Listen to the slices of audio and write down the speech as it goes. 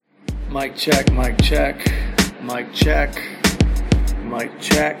Mic check, mic check, mic check, mic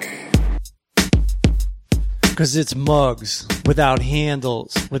check. Because it's mugs without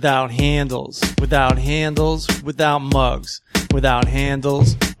handles, without handles, without handles, without mugs, without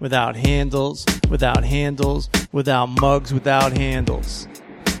handles, without handles, without handles, without mugs, without handles.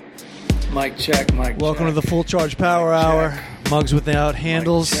 Mic check, mic check. Welcome to the Full Charge Power Hour, Mugs Without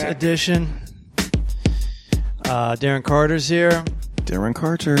Handles edition. Darren Carter's here. Darren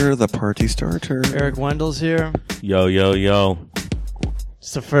Carter, the party starter. Eric Wendell's here. Yo, yo, yo.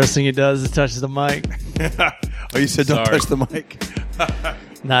 It's the first thing he does is touches the mic. Oh, you said don't Sorry. touch the mic.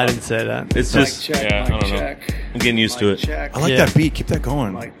 No, I didn't say that. It's Mic just, check, yeah, I mic don't know. check. I'm getting used to Mic it. check, I like Yeah. that beat. Keep that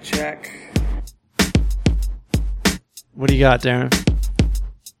going. mic check. What do you got, Darren?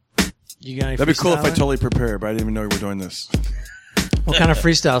 You got any That'd be cool if I freestyling? totally prepared, but I didn't even know we were doing this. What kind of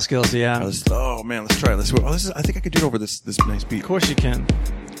freestyle skills do you have? Oh man, let's try it. I think I could do it over this nice beat. Of course you can.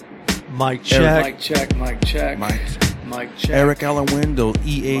 Mic check. Mic check, mic check. Mike. Mic check. Eric Allen Wendell,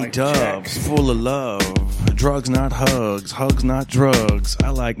 EA Mic Dubs, check. full of love. Drugs not hugs, hugs not drugs. I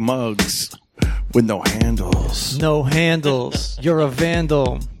like mugs with no handles. No handles. You're a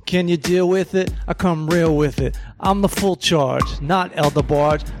vandal. Can you deal with it? I come real with it. I'm the full charge, not Elder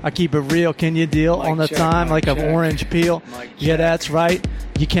Barge. I keep it real. Can you deal Mic on the check, time mic like an check. orange peel? Mic Yeah, check. that's right.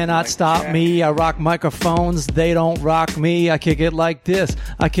 You cannot Mic stop check. me. I rock microphones. They don't rock me. I kick it like this.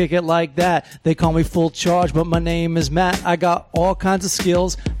 I kick it like that. They call me full charge, but my name is Matt. I got all kinds of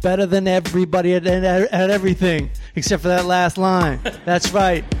skills, better than everybody at everything, except for that last line. That's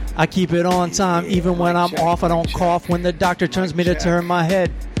right. I keep it on time. Even when I'm check, off, I don't mic cough check. when the doctor turns me to check. turn my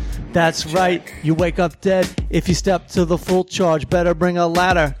head. That's right. You wake up dead if you step to the full charge. Better bring a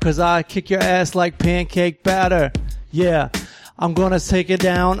ladder, cause I kick your ass like pancake batter. Yeah, I'm gonna take it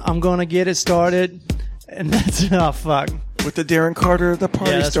down. I'm gonna get it started. And that's enough. Fuck. With the Darren Carter, the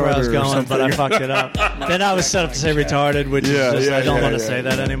party Yeah, that's where starter. I was or going, but I something. fucked it up. Then I was set up to say retarded, which Yeah, is just, yeah, I don't yeah, want to yeah, say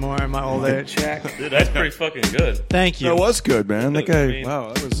that anymore in my old Mic age. check. Dude, that's pretty fucking good. Thank you. That was good, man. That I guy. mean-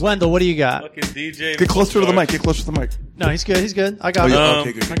 Wow, that was. Wendell, what do you got? Fucking DJ. Get closer to the mic. Get closer to the mic. No, he's good. He's good. I got Oh, him. yeah,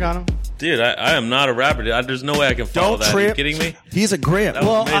 okay, good. I got him. Dude, I am not a rapper. Dude. There's no way I can follow Don't that. trip. Are you kidding me? He's a grip. That was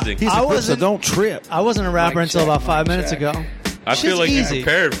Well, amazing. He's I a grip, so wasn't- don't trip. I wasn't a rapper Mic until check, about 5 mic minutes check. ago. I feel Shit's like easy. you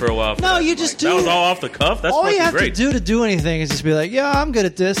prepared for a while. For No, that. you just do. That was all off the cuff. That's All fucking you have great. to do anything is just be like, yeah, I'm good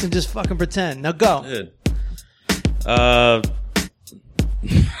at this, and just fucking pretend. Now go. Dude. I'll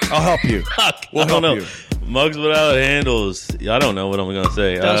help you. Fuck. We'll I don't know. help Mugs without handles. I don't know what I'm gonna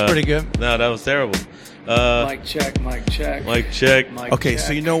say. That was pretty good. No, that was terrible. Mic check, mic check. Mic check. Mic Okay, check.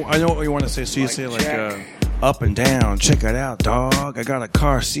 so I know what you want to say. So you Mic say like check. up and down. Check it out, dog. I got a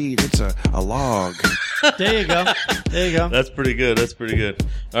car seat. It's a log. There you go. There you go. That's pretty good. That's pretty good.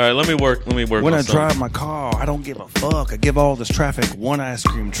 All right, let me work. Let me work. When on I something. drive my car, I don't give a fuck. I give all this traffic one ice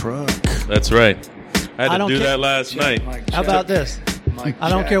cream truck. That's right. I I had to don't do care- that last night. Mic How check. about this? Mic I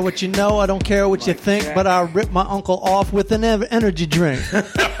don't check. care what you know. I don't care what you Mic think, check. but I rip my uncle off with an energy drink.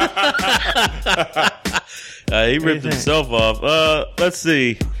 He ripped think? himself off. Let's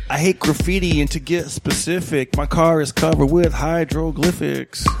see. I hate graffiti, and to get specific, my car is covered with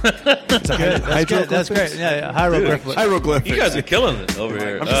hieroglyphics. That's good. That's great. Yeah. Hieroglyphics. Hieroglyphics. You guys are killing it over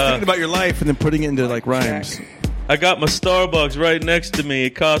here. I'm just thinking about your life and then putting it into like rhymes. check. I got my Starbucks right next to me.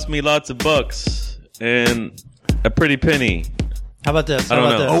 It cost me lots of bucks and a pretty penny. How about this? I How don't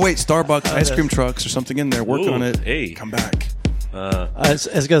about know. this? Oh wait, Starbucks How ice this? cream trucks or something in there. Work Ooh, on it. hey. Come back.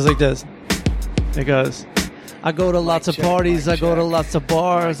 It goes like this. It goes. I go to lots of check, parties. I mic go to check. lots of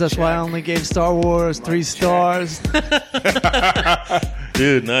bars. That's why I check. only gave Star Wars 3 stars.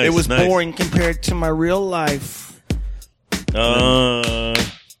 Dude, nice. It was nice. boring compared to my real life.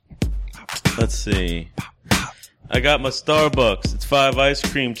 Let's see. I got my Starbucks. It's 5 ice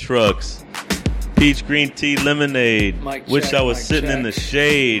cream trucks. Peach green tea lemonade. Mic Wish check, I was mic sitting check. in the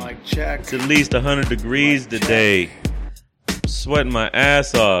shade. Mic check. It's at least 100 degrees Mic check. today. Sweating my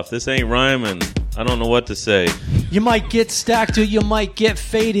ass off. This ain't rhyming. I don't know what to say. You might get stacked or you might get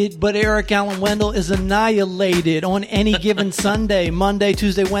faded, but Eric Allen Wendell is annihilated on any given Sunday, Monday,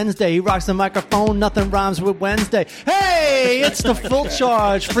 Tuesday, Wednesday. He rocks the microphone, nothing rhymes with Wednesday. Hey, it's the full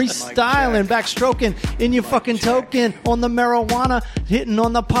charge, freestyling, backstroking in your fucking token on the marijuana, hitting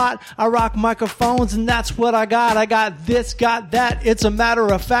on the pot. I rock microphones and that's what I got. I got this, got that. It's a matter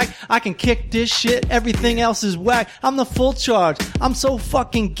of fact. I can kick this shit. Everything else is whack. I'm the full charge. I'm so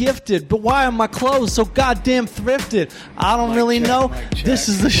fucking gifted, but why are my clothes so goddamn thrifted? I don't really check, know. mic check. This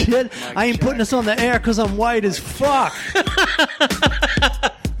is the shit. Mic I ain't check. putting this on the air because I'm white as fuck.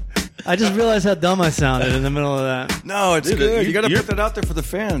 I just realized how dumb I sounded in the middle of that. No, it's Dude, good. You got to you're- put that out there for the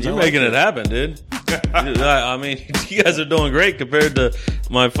fans. You're I like making it happen, dude. I mean, you guys are doing great compared to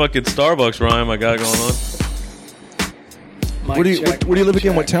my fucking Starbucks rhyme I got going on. Where do you live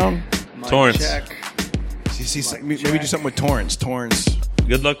again? What town? Torrance. Maybe do something with Torrance.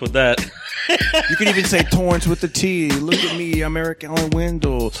 Good luck with that. You can even say Torrance with the T. Look at me, I'm Eric Allen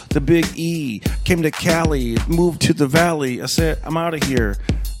Wendell, the Big E. Came to Cali, moved to the Valley. I said, I'm out of here.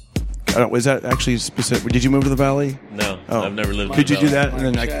 Was that actually specific? Did you move to the Valley? No, I've never lived. Could in you the do Valley. that?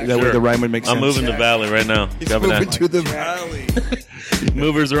 And then that way the rhyme would make sense. I'm moving to the Valley right now. He's moving to the Valley.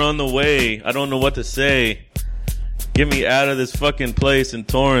 Movers are on the way. I don't know what to say. Get me out of this fucking place in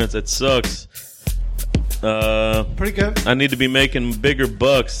Torrance. It sucks. Pretty good. I need to be making bigger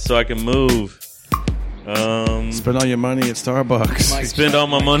bucks so I can move. Spend all your money at Starbucks. Spend all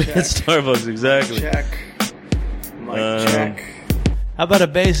my money at Starbucks, exactly. Check. How about a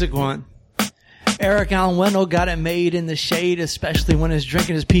basic one? Eric Allen Wendell got it made in the shade, especially when he's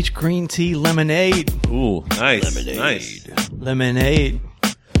drinking his peach green tea lemonade. Ooh, nice. Nice. Lemonade.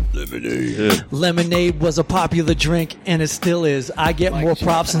 Good. Lemonade was a popular drink, and it still is. I get more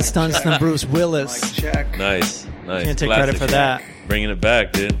props and stunts than Bruce Willis. Nice. Can't take Classic. credit for that. Bringing it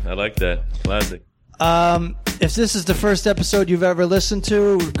back, dude. I like that. Classic. If this is the first episode you've ever listened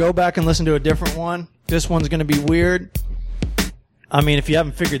to, go back and listen to a different one. This one's going to be weird. I mean, if you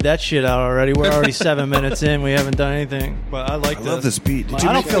haven't figured that shit out already, we're already 7 minutes in. We haven't done anything. But I like I love this beat.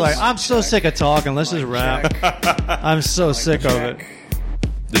 I don't feel like... I'm so sick of talking. Let's just rap. I'm so sick of it.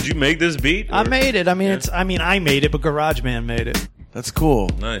 Did you make this beat? I made it. I mean, I made it, but GarageBand made it. That's cool.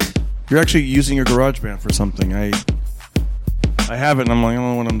 Nice. You're actually using your GarageBand for something. I have it, and I'm like, I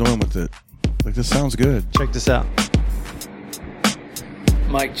don't know what I'm doing with it. Like, this sounds good. Check this out.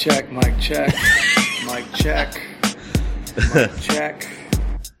 Mic check. Mic check.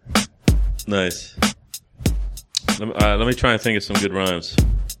 Nice. Let me try and think of some good rhymes.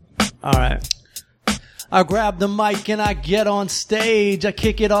 All right. I grab the mic and I get on stage. I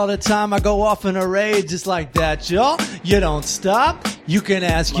kick it all the time. I go off in a rage just like that, y'all. You don't stop. You can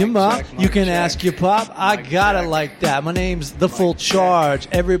ask your mom. You can ask your pop. I got it like that. My name's The Full Charge.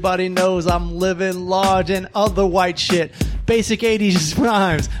 Everybody knows I'm living large and other white shit. Basic 80s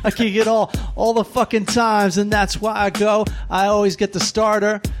rhymes. I kick it all the fucking times, and that's why I go. I always get the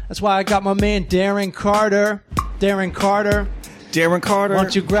starter. That's why I got my man Darren Carter. Darren Carter. Why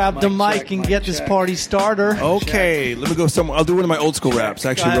don't you grab the mic and get this party starter? Okay, let me go somewhere. I'll do one of my old school raps.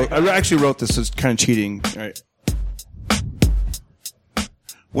 I actually wrote this. So it's kind of cheating. All right.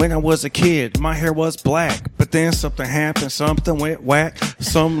 When I was a kid, my hair was black, but then something happened, something went whack.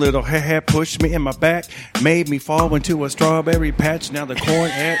 Some little hair pushed me in my back, made me fall into a strawberry patch. Now the corn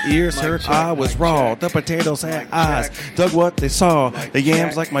had ears, hurt I was raw. The potatoes had eyes, dug what they saw. The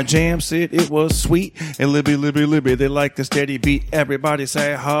yams like my jam said it was sweet. And Libby, they like the steady beat. Everybody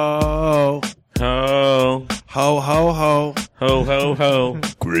say ho. Ho. Ho, ho, ho. Ho, ho, ho.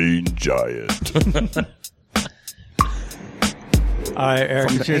 Green giant. All right,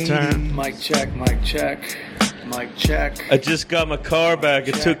 Eric, it's your turn. Mic check. I just got my car back.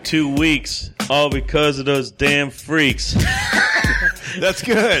 It took 2 weeks, all because of those damn freaks. That's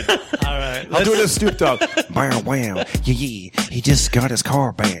good. All right. I'll do it as Snoop Dogg. Wow, yeah. He just got his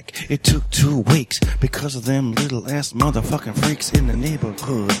car back. It took 2 weeks because of them little ass motherfucking freaks in the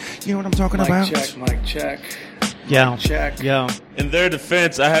neighborhood. You know what I'm talking about? Mic check. Yeah. Check. Yeah. In their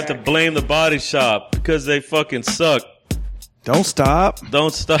defense, I have to blame the body shop because they fucking suck. Don't stop.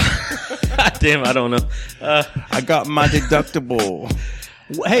 Don't stop. Damn, I don't know. I got my deductible.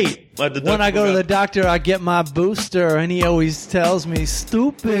 Hey, My deductible when I go to got- the doctor, I get my booster, and he always tells me,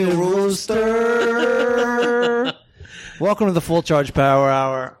 "Stupid rooster." Welcome to the Full Charge Power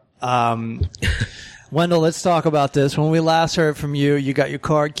Hour. Wendell, let's talk about this. When we last heard from you, you got your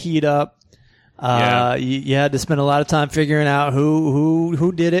car keyed up. Yeah. You had to spend a lot of time figuring out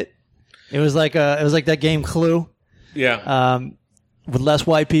who did it. It was like that game Clue. Yeah. With less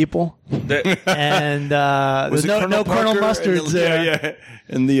white people, and Was there's it no Colonel Parker? Mustard's there. Yeah.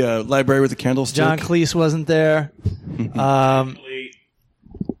 In the library with the candlestick. John Cleese wasn't there.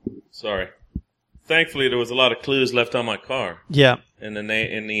 Sorry. Thankfully, there was a lot of clues left on my car Yeah. in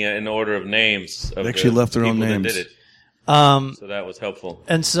the order of names. Of They actually left their own people that names. did it. So that was helpful.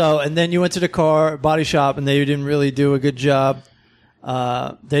 And then you went to the car body shop, and they didn't really do a good job.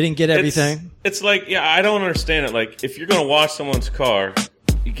 They didn't get everything. It's like, yeah, I don't understand it. Like, if you're going to wash someone's car,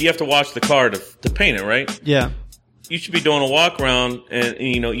 you have to wash the car to paint it, right? Yeah. You should be doing a walk around, and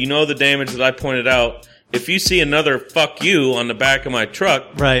you know the damage that I pointed out if you see another "fuck you" on the back of my truck,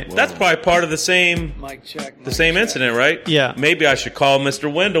 Right. that's probably part of the same Mic check. the same incident, right? Yeah. Maybe I should call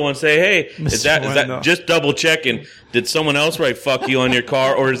Mr. Wendell and say, hey, is Mr. Wendell. that just double checking? Did someone else write "fuck you" on your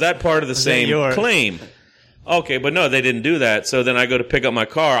car, or is that part of the same yours? claim? Okay, but no, they didn't do that. So then I go to pick up my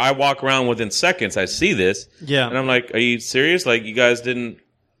car. I walk around within seconds. I see this. Yeah. And I'm like, are you serious? Like, you guys didn't...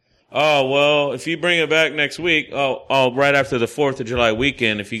 Oh, well, if you bring it back next week, right after the 4th of July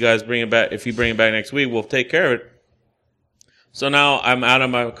weekend, if you bring it back next week, we'll take care of it. So now I'm out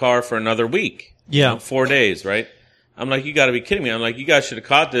of my car for another week. Yeah. 4 days, right? I'm like, you got to be kidding me. I'm like, you guys should have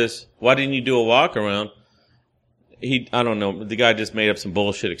caught this. Why didn't you do a walk around? I don't know. The guy just made up some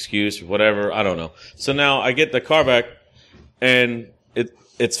bullshit excuse or whatever. I don't know. So now I get the car back, and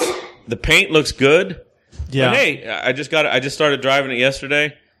it's the paint looks good. Yeah. But hey, I just started driving it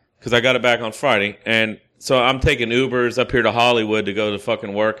yesterday because I got it back on Friday, and so I'm taking Ubers up here to Hollywood to go to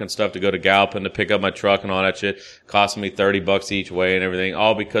fucking work and stuff, to go to Galpin to pick up my truck and all that shit, costing me $30 each way and everything,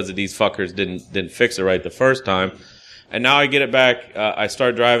 all because of these fuckers didn't fix it right the first time. And now I get it back. I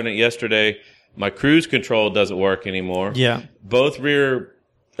started driving it yesterday. My cruise control doesn't work anymore. Yeah. Both rear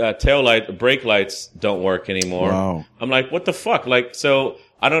brake lights don't work anymore. Wow. I'm like, what the fuck? Like, so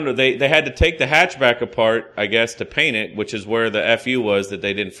I don't know. They had to take the hatchback apart, I guess, to paint it, which is where the FU was that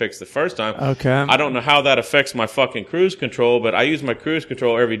they didn't fix the first time. Okay. I don't know how that affects my fucking cruise control, but I use my cruise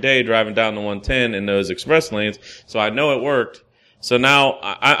control every day driving down the 110 in those express lanes, so I know it worked. So now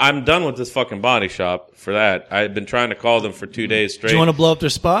I'm done with this fucking body shop for that. I've been trying to call them for 2 days straight. Do you want to blow up their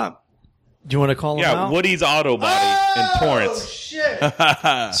spot? Do you want to call them Yeah, out? Woody's Auto Body in Torrance. Shit.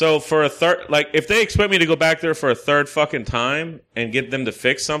 So for a third, like, if they expect me to go back there for a third fucking time and get them to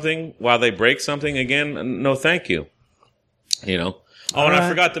fix something while they break something again, no thank you. You know? Oh, and I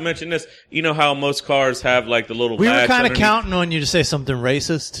forgot to mention this. You know how most cars have, like, the little We were latch kind of underneath? counting on you to say something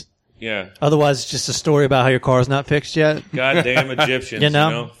racist. Yeah. Otherwise, it's just a story about how your car's not fixed yet. Goddamn Egyptians, You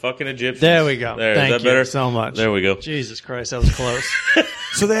know? Fucking Egyptians. There we go. There, Thank is that you better? so much. There we go. Jesus Christ, that was close.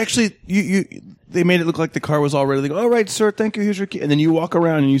 So they actually, they made it look like the car was all ready. They go, all right, sir, thank you, here's your key. And then you walk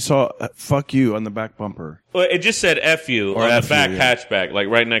around and you saw, fuck you on the back bumper. Well, it just said "FU" or Or the back FU, yeah. hatchback, like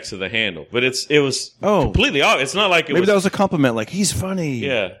right next to the handle. But it was Oh. completely off. It's not like it Maybe was. that was a compliment, like, he's funny.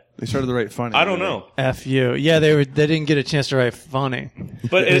 Yeah. They started to write funny. I don't know. F you. Yeah, they didn't get a chance to write funny.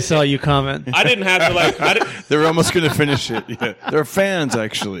 But They saw you coming. I didn't have to, like, They were almost going to finish it. Yeah. They're fans,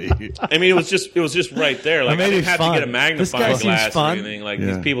 actually. I mean, it was just right there. Like, I made didn't it have fun. to get a This magnifying guy seems glass fun. or anything. Like, Yeah.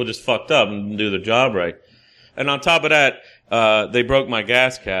 these people just fucked up and didn't do their job right. And on top of that, they broke my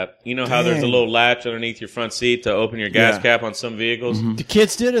gas cap. You know how there's a Dang. little latch underneath your front seat to open your gas Yeah. cap on some vehicles? The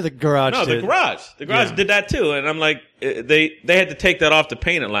kids did or the garage No, did? the garage. The garage did that too. And I'm like, they had to take that off to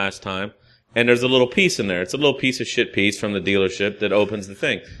paint it last time. And there's a little piece in there. It's a little piece of shit piece from the dealership that opens the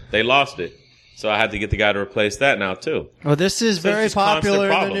thing. They lost it. So I had to get the guy to replace that now too. Well, this is So it's very just constant popular in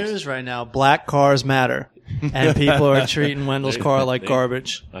the problems. news right now. Black cars matter. And people are treating Wendell's car like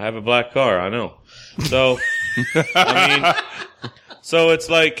garbage. I have a black car, I know. So, I mean, so it's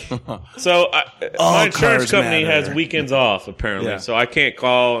like, my insurance cars company matter. has weekends off apparently, Yeah. so I can't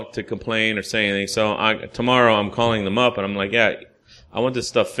call to complain or say anything. So tomorrow I'm calling them up and I'm like, yeah, I want this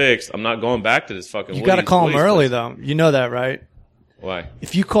stuff fixed. I'm not going back to this fucking. You got to call them Woody's early, place. though. You know that, right? Why?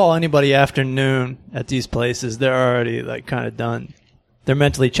 If you call anybody after noon at these places, they're already like kind of done. They're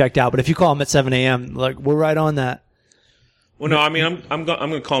mentally checked out. But if you call them at 7 a.m., like we're right on that. Well, no, I mean, I'm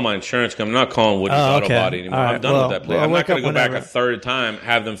going to call my insurance company. I'm not calling Woody's Auto okay. Body anymore. All right. I'm done Well, with that place. well, I'm not wake going to up go back whenever. a third time,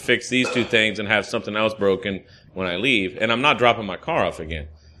 have them fix these two things, and have something else broken when I leave. And I'm not dropping my car off again.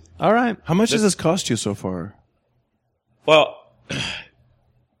 All right. How much does this cost you so far? Well,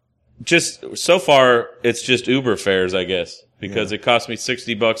 just so far, it's just Uber fares, I guess, because it cost me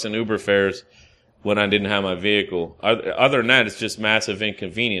 $60 in Uber fares when I didn't have my vehicle. Other than that, it's just massive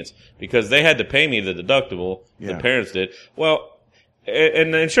inconvenience because they had to pay me the deductible. Yeah. The parents did. Well,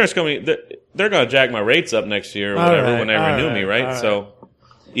 and the insurance company, they're going to jack my rates up next year or All whatever right, when they all renew right, me, right? all right. So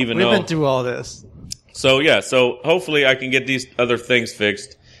even We've though, been through all this. so hopefully I can get these other things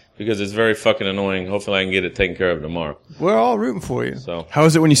fixed because it's very fucking annoying. Hopefully I can get it taken care of tomorrow. We're all rooting for you. So How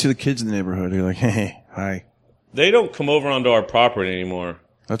is it when you see the kids in the neighborhood? You're like, hey, hi. they don't come over onto our property anymore.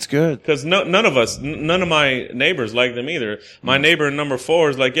 That's good. Because none of my neighbors like them either. My neighbor in number 4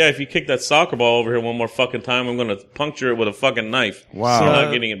 is like, yeah, if you kick that soccer ball over here one more fucking time, I'm going to puncture it with a fucking knife. Wow. You're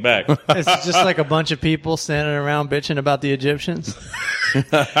not getting it back. It's just like a bunch of people standing around bitching about the Egyptians.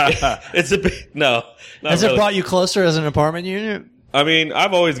 It's a bit, no. Not Has really. it brought you closer as an apartment unit? I mean,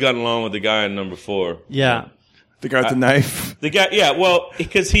 I've always gotten along with the guy in number 4. Yeah. The guy with the knife. The guy, yeah, well,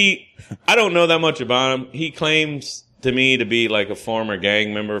 because I don't know that much about him. He claims to me to be like a former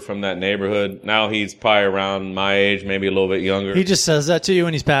gang member from that neighborhood. Now he's probably around my age, maybe a little bit younger. He just says that to you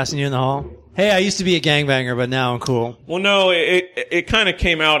when he's passing you in the hall. Hey, I used to be a gangbanger, but now I'm cool. Well, no, it kind of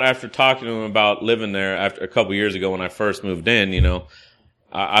came out after talking to him about living there after a couple years ago when I first moved in, you know.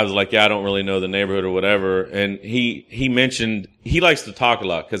 I was like, yeah, I don't really know the neighborhood or whatever. And he mentioned he likes to talk a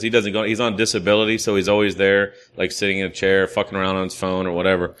lot because he's on disability, so he's always there, like sitting in a chair, fucking around on his phone or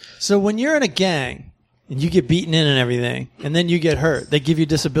whatever. So when you're in a gang and you get beaten in and everything, and then you get hurt, they give you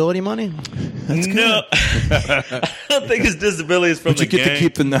disability money? No, I don't think his disability is from the gang. But you get to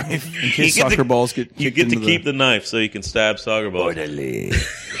keep the knife in case soccer balls get kicked. You get to keep the knife so you can stab soccer balls.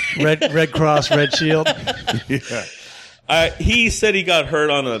 Red Cross, Red Shield. Yeah. He said he got hurt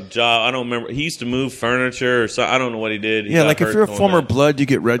on a job. I don't remember. He used to move furniture or so. I don't know what he did. He like if you're a former Blood, you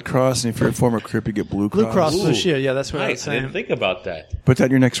get Red Cross, and if you're a former Crip, you get Blue Cross. Blue Cross Blue Shield. Yeah, that's what I was I saying. didn't think about that. Put that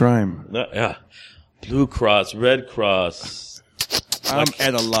in your next rhyme. No, yeah. Blue Cross, Red Cross. I'm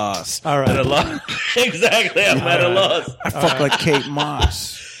at a loss. All right. At a loss. Exactly. I'm at a loss. I fuck like Kate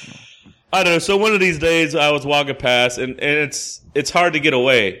Moss. I don't know. So one of these days I was walking past and it's hard to get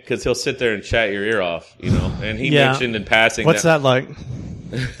away because he'll sit there and chat your ear off, you know. And he mentioned in passing. What's that like?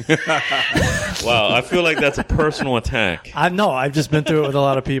 Wow. I feel like that's a personal attack. I know. I've just been through it with a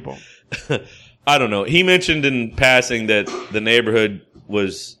lot of people. I don't know. He mentioned in passing that the neighborhood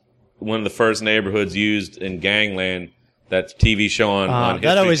was one of the first neighborhoods used in Gangland, that TV show on History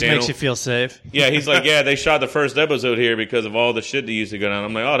that always Channel. makes you feel safe. Yeah, he's like, yeah, they shot the first episode here because of all the shit that used to go down.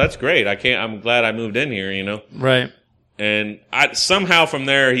 I'm like, oh, that's great. I'm glad I moved in here, you know? Right. And somehow from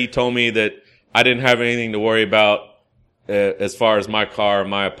there, he told me that I didn't have anything to worry about as far as my car,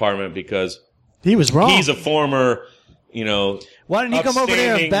 my apartment, because he was wrong. He's a former, you know, why didn't he come over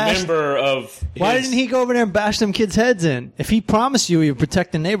there and bash? Member of why didn't he go over there and bash them kids' heads in? If he promised you, he would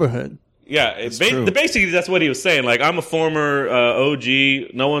protect the neighborhood. Yeah, basically that's what he was saying. Like, I'm a former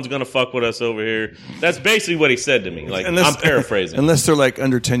OG. No one's gonna fuck with us over here. That's basically what he said to me. Like, I'm paraphrasing. Unless they're like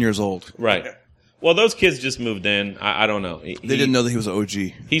under 10 years old, right? Well, those kids just moved in. I don't know. They didn't know that he was an OG.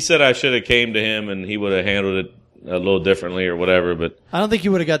 He said I should have came to him and he would have handled it a little differently or whatever. But I don't think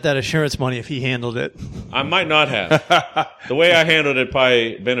you would have got that insurance money if he handled it. I might not have. The way I handled it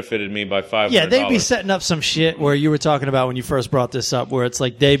probably benefited me by $500. Yeah, they'd be setting up some shit where you were talking about when you first brought this up, where it's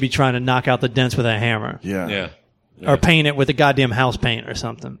like they'd be trying to knock out the dents with a hammer. Yeah. Or paint it with a goddamn house paint or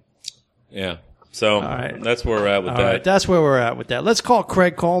something. Yeah. So that's where we're at with that. Right, that's where we're at with that. Let's call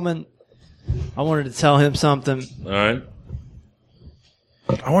Craig Coleman. I wanted to tell him something. All right.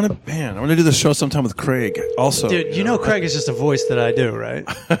 I want to do the show sometime with Craig. Also, dude, you know Craig is just a voice that I do, right?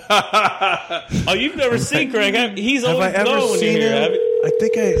 Oh, you've never seen Craig? He's always glowing when you're here. I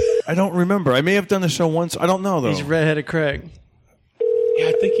think I don't remember. I may have done the show once. I don't know though. He's redheaded Craig. Yeah,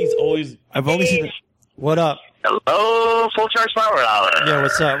 I think he's always. I've only seen it. What up? Hello, Full Charge Power Hour. Yeah,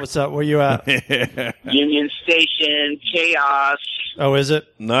 what's up? What's up? Where you at? Union Station, Chaos. Oh, is it?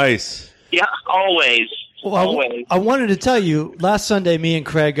 Nice. Yeah, always. Well, always. I wanted to tell you, last Sunday, me and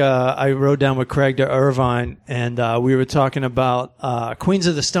Craig, I rode down with Craig to Irvine, and we were talking about Queens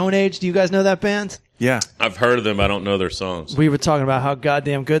of the Stone Age. Do you guys know that band? Yeah. I've heard of them. I don't know their songs. We were talking about how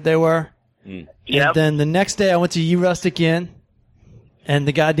goddamn good they were. Yep. And then the next day, I went to U-Rustic Inn, and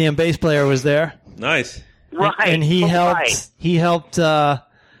the goddamn bass player was there. Nice. Right. And he helped. Right. He helped.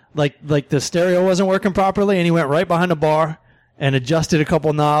 Like the stereo wasn't working properly, and he went right behind the bar and adjusted a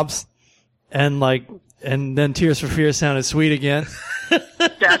couple knobs, and then Tears for Fears sounded sweet again.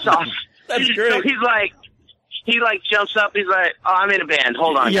 That's awesome. That's great. So he jumps up. He's like, "Oh, I'm in a band.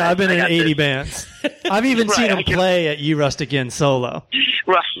 Hold on." Yeah, guys. I've been I in got 80 this." bands. I've even seen him play at U-Rustic Inn solo.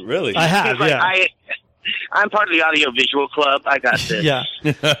 Right. Really? I have. He's like, Yeah. I'm part of the audio visual club. I got this. Yeah.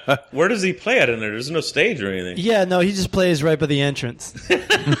 Where does he play at in there? There's no stage or anything. Yeah. No, he just plays right by the entrance. Does he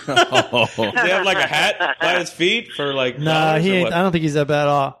have like a hat by his feet for like? Nah, he ain't. I don't think he's that bad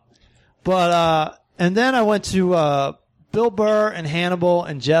off. But and then I went to Bill Burr and Hannibal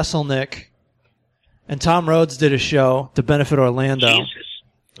and Jesselnick, and Tom Rhodes did a show to benefit Orlando. Jesus.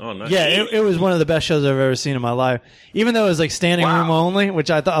 Oh, nice. Yeah, it was one of the best shows I've ever seen in my life. Even though it was like standing room only,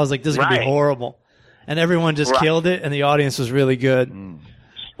 which I thought I was like, this is gonna be horrible, and everyone just killed it, and the audience was really good.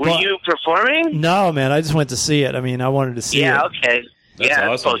 Were you performing? No, man, I just went to see it. I mean, I wanted to see it. Yeah. Okay. That's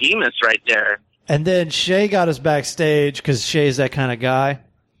That's awesome. Behemoths right there. And then Shay got us backstage because Shay's that kind of guy.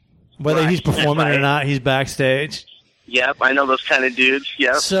 Whether he's performing or not, he's backstage. Yep, I know those kind of dudes.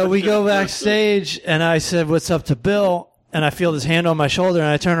 Yep. So we go backstage, and I said, "What's up to Bill?" And I feel his hand on my shoulder, and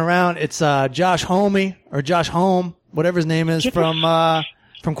I turn around. It's Josh Home, whatever his name is, from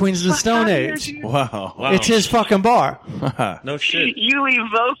from Queens of the Stone Age. Wow. It's his fucking bar. No shit. You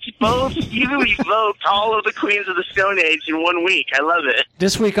evoked all of the Queens of the Stone Age in 1 week. I love it.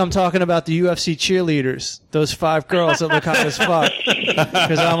 This week I'm talking about the UFC cheerleaders. Those 5 girls that look hot as fuck.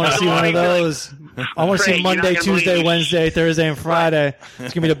 Because I want to see one of those. I want to see Craig, Monday, you're not gonna Tuesday, believe. Wednesday, Thursday, and Friday. It's going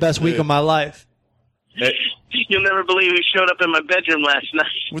to be the best week of my life. Hey, You'll never believe who showed up in my bedroom last night.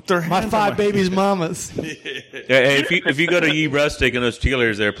 With their My hands 5 on babies' mamas. hey, if you go to Ye Rustic and those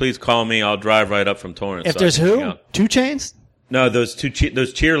cheerleaders there, please call me. I'll drive right up from Torrance. If so I there's can hang who? out. 2 Chainz? No, those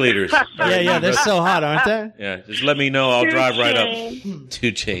those cheerleaders. Yeah, they're so hot, aren't they? Yeah, just let me know. I'll drive right up.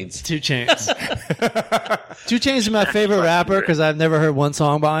 2 Chainz. 2 Chainz. 2 Chainz is my favorite rapper because I've never heard one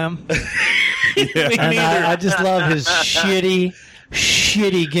song by him. And I just love his shitty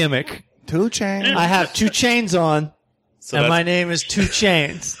gimmick. 2 Chainz. I have 2 chains on, So and that's- my name is 2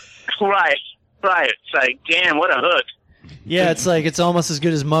 Chainz. Right. It's like, damn, what a hook. Yeah, it's almost as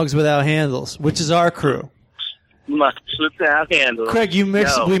good as Mugs Without Handles, which is our crew. Must without handle. Craig, we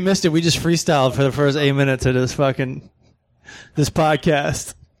missed it. We just freestyled for the first 8 minutes of this podcast.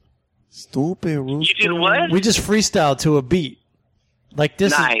 Stupid rooster. You did what? We just freestyled to a beat. Like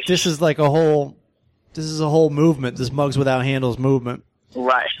this Nice. this is like a whole movement, this Mugs Without Handles movement.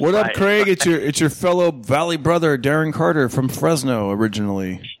 Right. What up, right. Craig? It's your fellow Valley brother, Darren Carter from Fresno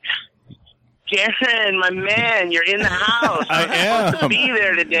originally. Darren, my man, you're in the house. I am. Supposed to be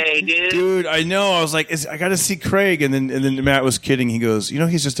there today, dude. Dude, I know. I was like, I got to see Craig, and then Matt was kidding. He goes,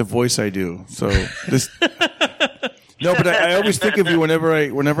 he's just a voice I do. So this. No, but I always think of you whenever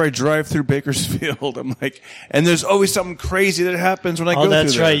I drive through Bakersfield. I'm like, and there's always something crazy that happens when I go Oh, through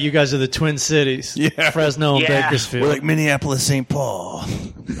that's there. right. You guys are the Twin Cities. Yeah. Fresno and Yeah. Bakersfield. We're like Minneapolis, St. Paul.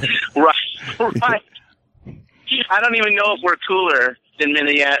 Right. I don't even know if we're cooler than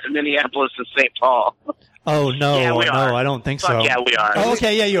Minneapolis and St. Paul. Oh, no. Yeah, we no, are. I don't think Fuck so. yeah, we are. Oh,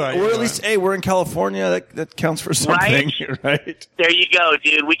 okay, yeah, you are. Or you at are. least, hey, we're in California. That counts for something, right? There you go,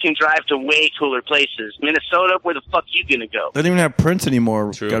 dude. We can drive to way cooler places. Minnesota, where the fuck you gonna go? They don't even have Prince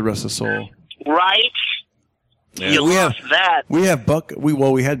anymore. True. God rest his soul. Right? Yeah. You We lost that. We have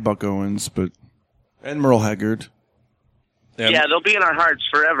we had Buck Owens, and Merle Haggard. Yeah, they'll be in our hearts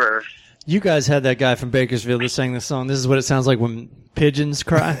forever. You guys had that guy from Bakersfield that sang the song. This is what it sounds like when pigeons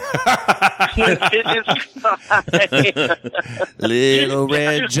cry. Little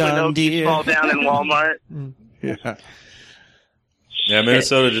Red John Deere. Fall down in Walmart. Yeah. Yeah,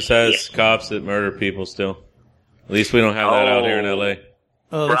 Minnesota just has cops that murder people still. At least we don't have that out here in L.A.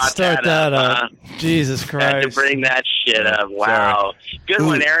 Oh, let's Brought start that that up, up. Jesus Had to Christ. bring that shit up. Wow. Good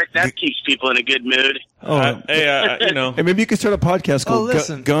one, Eric. That keeps people in a good mood. Oh, Hey, Hey, maybe you could start a podcast called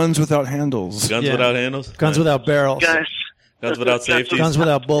listen. Guns Without Handles. Guns Yeah. without handles? guns without barrels. Guys. Guns without safety? Guns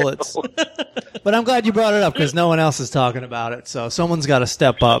without bullets. But I'm glad you brought it up because no one else is talking about it. So someone's got to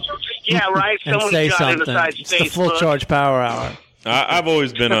step up Yeah, right. and Someone's say got it something. aside It's the full Facebook. charge power hour. I've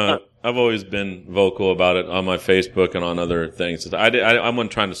always been vocal about it on my Facebook and on other things. I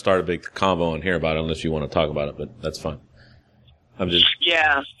wasn't trying to start a big convo on here about it unless you want to talk about it, but that's fine. I'm just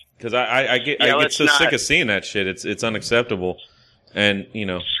Yeah. because I get let's so not. sick of seeing that shit. It's unacceptable, and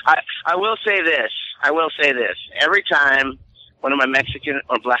I will say this. Every time one of my Mexican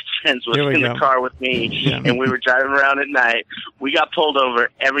or black friends was Here we in go. the car with me and we were driving around at night, we got pulled over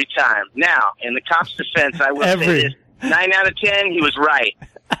every time. Now, in the cop's defense, I will say this. 9 out of 10, he was right.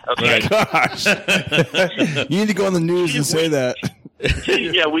 Okay? Gosh. You need to go on the news and say that.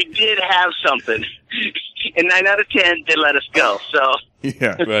 Yeah, we did have something. And 9 out of 10, they let us go. So,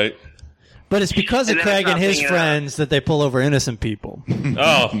 Yeah. right. But it's because of And then Craig and his something, friends that they pull over innocent people.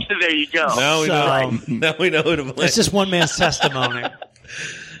 Oh, there you go. now we know. So- Now we know who to blame. It's just one man's testimony.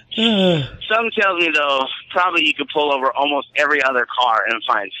 Something tells me, though, probably you could pull over almost every other car and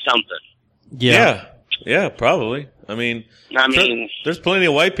find something. Yeah, probably. I mean, there's plenty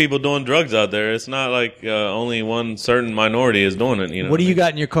of white people doing drugs out there. It's not like only one certain minority is doing it. What do you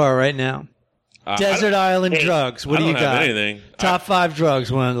got in your car right now? Desert Island Hey, drugs. What do you I don't have got? anything. Top 5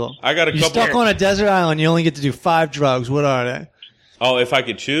 drugs, Wendell. I got a You're couple. stuck on a desert island. You only get to do 5 drugs. What are they? Oh, if I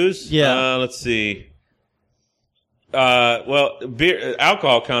could choose? Yeah. Let's see. Well,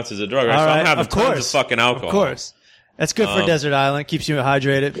 alcohol counts as a drug, right? All So right, I'm having of course. tons of fucking alcohol. Of course. That's good for desert island. Keeps you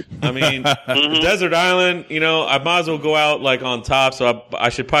hydrated. I mean, desert island, I might as well go out like on top. So I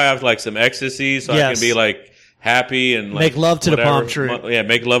should probably have like some ecstasy so I Yes. can be like happy and like, Make love to the whatever. palm tree. Yeah,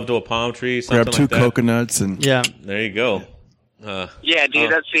 make love to a palm tree. Something Grab 2 like that. coconuts and Yeah. There you go. Yeah, dude.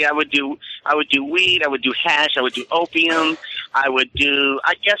 Let's see. I would do weed. I would do hash. I would do opium. I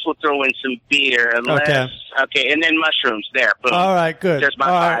guess we'll throw in some beer. Unless, okay, and then mushrooms. There, boom. All right, good. There's my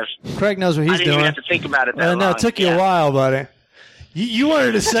All 5. right. Craig knows what I he's didn't doing. even have to think about it that long. No, it took you Yeah. a while, buddy. You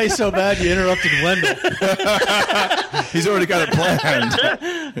wanted to say so bad you interrupted Wendell. He's already got it planned.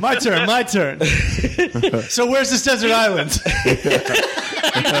 My turn. So where's this desert island? So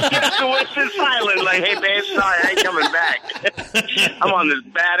what's this island? Like, hey, babe, sorry, I ain't coming back. I'm on this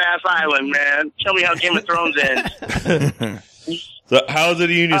badass island, man. Tell me how Game of Thrones ends. So how's it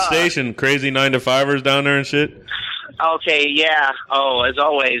at Union Station? Crazy 9-to-5ers down there and shit? Okay, yeah. Oh, as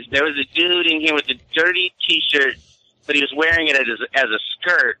always, there was a dude in here with a dirty T-shirt, but he was wearing it as a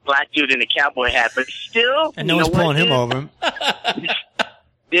skirt. Black dude in a cowboy hat, but still. And no one's pulling him over.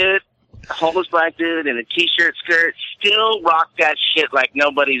 Dude, a homeless black dude in a T-shirt skirt, still rocked that shit like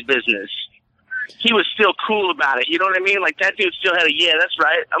nobody's business. He was still cool about it. You know what I mean? Like, that dude still had yeah, that's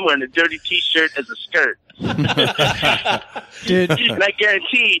right. I'm wearing a dirty T-shirt as a skirt. Dude. And I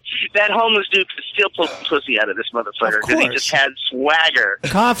guarantee that homeless dude could still pull pussy out of this motherfucker because he just had swagger.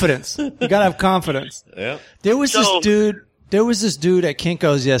 Confidence. You gotta have confidence. Yeah. There was this dude at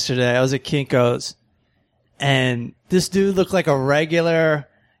Kinko's yesterday. I was at Kinko's, and this dude looked like a regular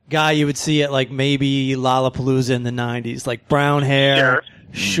guy you would see at like maybe Lollapalooza in the 90s, like brown hair,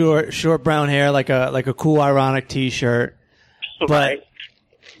 short brown hair, like a cool ironic T-shirt, but Right.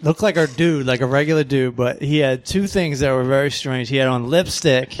 looked like a dude, like a regular dude. But he had two things that were very strange. He had on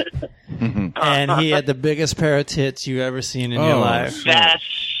lipstick, and he had the biggest pair of tits you ever seen in your life.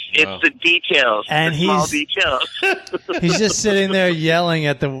 It's the details, and the small details. He's just sitting there yelling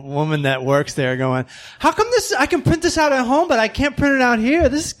at the woman that works there going, how come I can print this out at home, but I can't print it out here?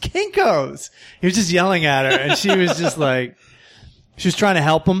 This is Kinko's. He was just yelling at her, and she was just like, she was trying to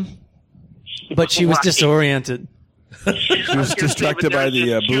help him, but she was disoriented. She was distracted by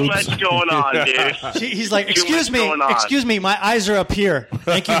the boobs. Too much going on, dude. He's like, excuse me, my eyes are up here.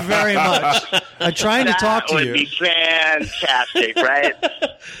 Thank you very much. I'm trying to talk to you. That would be fantastic, right?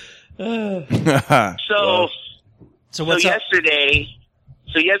 So yesterday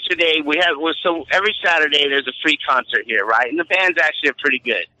we have every Saturday there's a free concert here, right? And the bands actually are pretty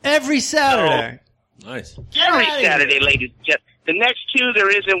good. Every Saturday. Nice. Every Saturday, ladies and gentlemen. The next 2 there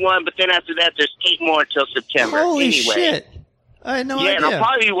isn't one, but then after that there's 8 more until September. Holy shit! I had no idea. And I'll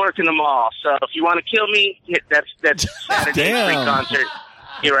probably be working them all. So if you want to kill me, that's Saturday's free concert.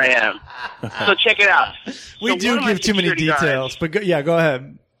 Here I am. So check it out. We do give too many details, but go ahead.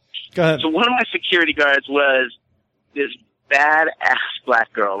 Go ahead. So one of my security guards was this badass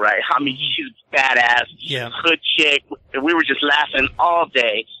black girl, right? I mean, she's badass, hood chick, and we were just laughing all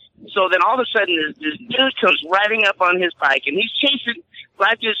day. So then all of a sudden, this dude comes riding up on his bike, and he's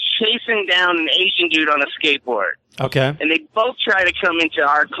chasing down an Asian dude on a skateboard. Okay. And they both try to come into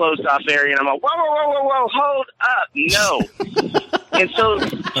our closed-off area, and I'm like, whoa, hold up, no. And so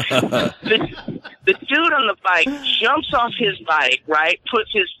the dude on the bike jumps off his bike, right,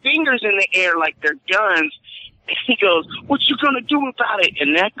 puts his fingers in the air like they're guns, and he goes, what you gonna do about it?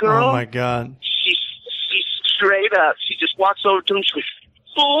 And that girl, oh my God, she's straight up, she just walks over to him, she goes,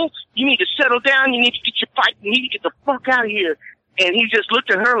 fool, you need to settle down, you need to get your bike, you need to get the fuck out of here. And he just looked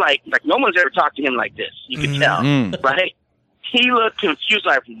at her like no one's ever talked to him like this. You could tell, right? He looked confused,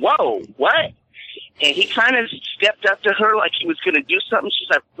 like, whoa, what? And he kind of stepped up to her like he was going to do something. She's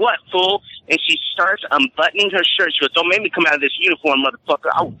like, what, fool? And she starts unbuttoning her shirt. She goes, don't make me come out of this uniform, motherfucker.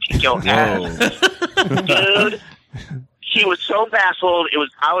 I will kick your ass. Dude, she was so baffled.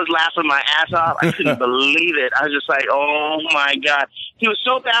 I was laughing my ass off. I couldn't believe it. I was just like, oh, my God. He was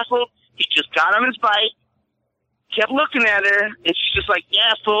so baffled. He just got on his bike, kept looking at her, and she's just like,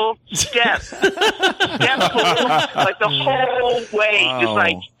 yeah, fool, step. Step, fool. Like the whole way. Wow. Just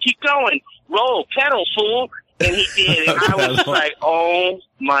like, keep going. Roll, pedal, fool. And he did. And I was like, oh,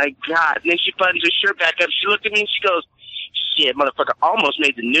 my God. And then she buttons her shirt back up. She looked at me and she goes, shit, motherfucker, almost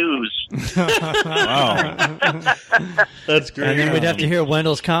made the news. Wow. That's great. And then we'd have to hear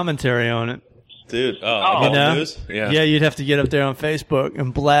Wendell's commentary on it. Dude, news? Yeah, you'd have to get up there on Facebook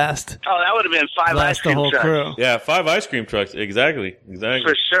and blast. Oh, that would have been 5 ice cream the whole trucks. crew. Yeah, 5 ice cream trucks. Exactly.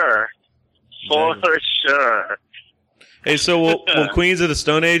 For sure. For sure. Hey, so will Queens of the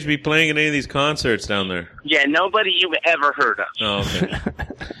Stone Age be playing at any of these concerts down there? Yeah, nobody you've ever heard of. Oh, okay.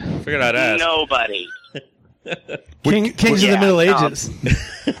 Figured I'd ask. Nobody. Kings of the Middle Ages.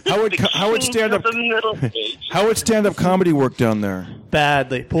 How would stand-up comedy work down there?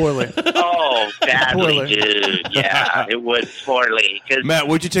 Badly, poorly. Oh, badly, dude. Yeah, it would poorly. Matt,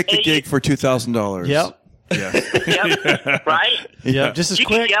 would you take the gig for $2,000? Yep. Yeah. Yep. Right? Yeah. Just as you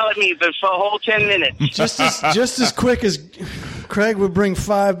quick. can yell at me for a whole 10 minutes. Just as quick as Craig would bring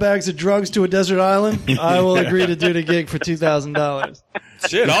 5 bags of drugs to a desert island, I will agree to do the gig for $2,000.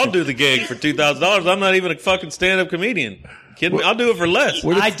 Shit, I'll do the gig for $2,000. I'm not even a fucking stand-up comedian. Kidding me? I'll do it for less.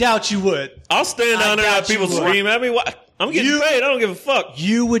 I doubt you would. I'll stand down there and have people scream at me. What? I'm getting paid. I don't give a fuck.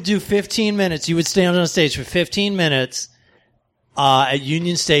 You would do 15 minutes. You would stand on stage for 15 minutes at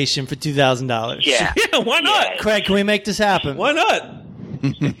Union Station for $2,000. Yeah. Yeah, why not? Yeah. Craig, can we make this happen? Why not?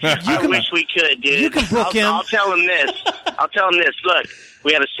 I wish we could, dude. You can book him. I'll tell him this. Look,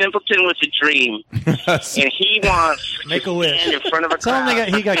 we had a simpleton with a dream, and he wants Make a to wish. stand in front of a Tell crowd.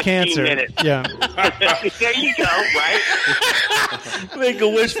 him he got for 15 cancer. minutes. Yeah. There you go, right? Make a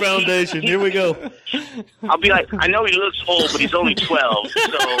Wish Foundation. Here we go. I'll be like, I know he looks old, but he's only 12,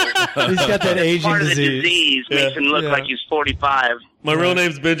 so He's got that aging part of the disease. disease makes him look Yeah. like he's 45. My real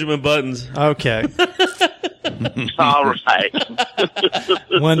name's Benjamin Buttons. Okay. All right.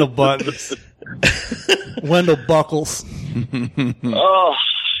 Wendell Buttons. Wendell Buckles. Oh,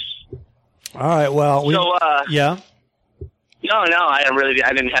 All right, well. so, yeah? no, I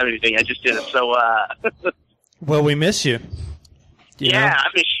didn't have anything. I just did it. So, Well, we miss you. yeah, I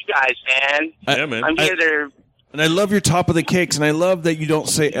miss you guys, man. Yeah, man. I'm here to... And I love your top of the cakes, and I love that you don't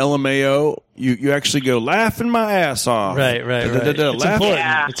say LMAO. You actually go laughing my ass off. Right. Da-da-da-da, It's laugh. important.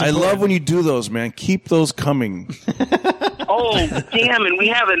 Yeah. It's I important. love when you do those, man. Keep those coming. Oh, damn, and we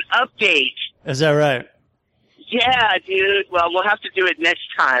have an update. Is that right? Yeah, dude. Well, we'll have to do it next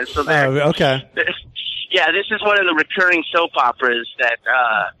time. So Okay. yeah, this is one of the recurring soap operas that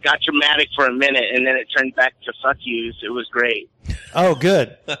got dramatic for a minute, and then it turned back to fuck yous. It was great. Oh,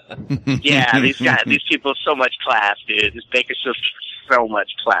 good. Yeah, these people, so much class, dude. This Bakersfield, so much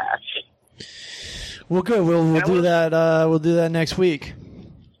class. Well, good. We'll do that. We'll do that next week.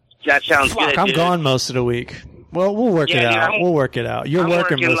 That sounds Fuck, good, I'm dude. gone most of the week. Well, we'll work it Yeah, dude, out. I'm- We'll work it out. You're I'm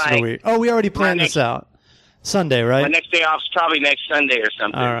working working, most of the like, week. Oh, we already planned my this out. Sunday, right? My next day off's probably next Sunday or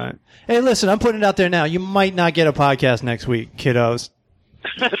something. All right. Hey, listen, I'm putting it out there now. You might not get a podcast next week, kiddos.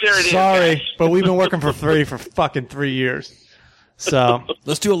 There it is, Sorry, guys. but we've been working for free for fucking 3 years. So,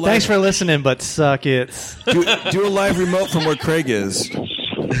 Let's do a live. thanks for listening, but suck it. do a live remote from where Craig is.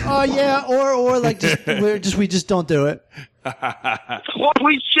 Oh yeah, or like we just don't do it. Well,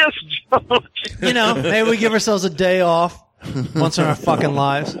 we just don't. You know, maybe we give ourselves a day off once in our fucking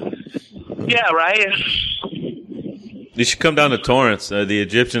lives. Yeah, right? You should come down to Torrance. The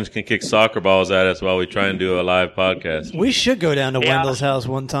Egyptians can kick soccer balls at us while we try and do a live podcast. We should go down to Yeah. Wendell's house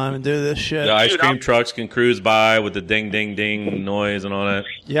one time and do this shit. The ice Dude, cream I'm- trucks can cruise by with the ding, ding, ding noise and all that.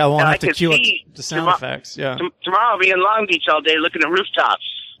 Yeah, I won't Yeah, I have to could cue up see the sound tomorrow- effects. Yeah. Tomorrow I'll be in Long Beach all day looking at rooftops.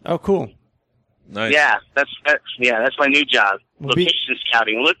 Oh, cool. Nice. Yeah, that's my new job. Well, be- Location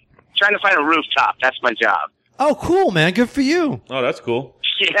scouting. Trying to find a rooftop. That's my job. Oh, cool, man. Good for you. Oh, that's cool.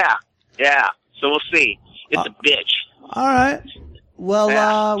 Yeah. So we'll see. It's a bitch. All right. Well,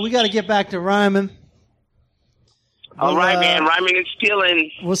 Yeah. we got to get back to rhyming. All Well, right, man. Rhyming and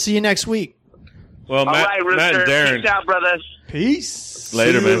stealing. We'll see you next week. Well, All Matt, right, Matt Rooster. and Darren. Peace out, brother. Peace.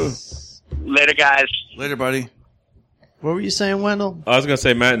 Later, See man. you. Later, guys. Later, buddy. What were you saying, Wendell? I was going to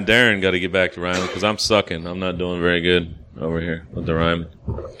say Matt and Darren got to get back to rhyming because I'm sucking. I'm not doing very good over here with the rhyming.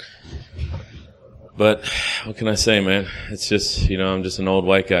 But what can I say, man? It's just, I'm just an old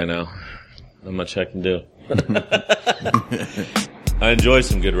white guy now. Not much I can do. I enjoy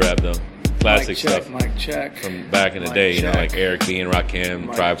some good rap, though. Classic Mic check, stuff mic check. from back in the Mic day, check. like Eric B. and Rakim,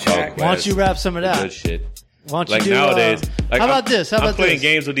 Mic Tribe Called check. Quest. Why don't you rap some of the that? good shit. Why don't you Like do, nowadays, like how about this? How I'm about playing this?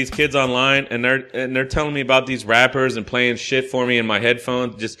 games with these kids online, and they're telling me about these rappers and playing shit for me in my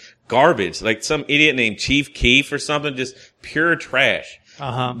headphones, just garbage. Like some idiot named Chief Keef or something, just pure trash.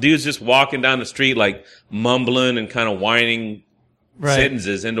 Uh-huh. Dude's just walking down the street like mumbling and kind of whining Right.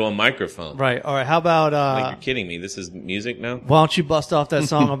 sentences into a microphone. Right. All right. How about Like you're kidding me. This is music now. why don't you bust off that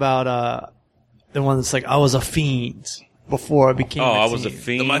song about the one that's like I was a fiend before I became. Oh, a I was a teen.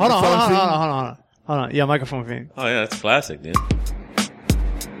 fiend. The Hold on, Microphone fiend? hold on. Yeah, microphone fiend. Oh yeah, that's classic, dude.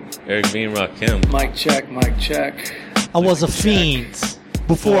 Eric B. and Rakim. Mic check, mic check. I was a fiend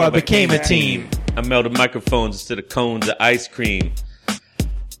before I became a team. I melted microphones instead of cones of ice cream.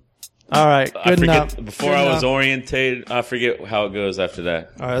 All right, I good forget enough. before Good I was enough. orientated. I forget how it goes after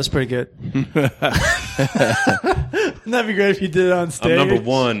that. All right, that's pretty good. That'd be great if you did it on stage. I'm number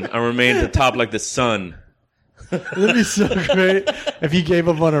one. I remain at the top like the sun. That'd be so great if you gave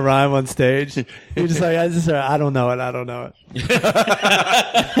up on a rhyme on stage. You're just like, I don't know it. I don't know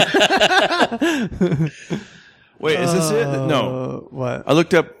it. Wait, is this it? No. What? I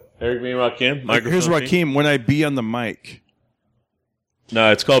looked up. Eric B. and Rakim. Microphone Here's Fiend? Rakim. When I be on the mic.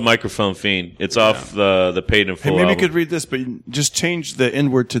 No, it's called Microphone Fiend. It's off the Paid in Hey, Full maybe you album. could read this, but just change the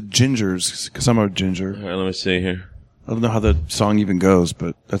N word to gingers, because I'm a ginger. All right, let me see here. I don't know how the song even goes,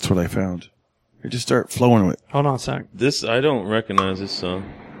 but that's what I found. You just start flowing with it. Hold on a sec. I don't recognize this song.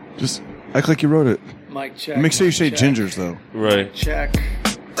 Just act like you wrote it. Mic check. Make sure you mic say check. gingers, though. Right. Check.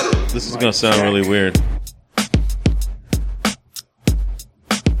 This is Mic going to sound check. really weird.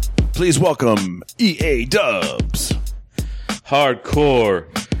 Please welcome EA Dubs. Hardcore,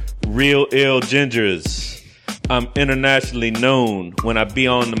 real ill gingers. I'm internationally known when I be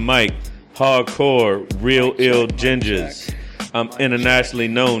on the mic. Hardcore, real ill gingers. I'm internationally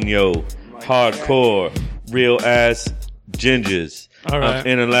known, yo. Hardcore, real ass gingers. All right. I'm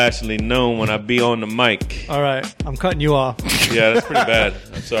internationally known when I be on the mic. All right, I'm cutting you off. Yeah, that's pretty bad.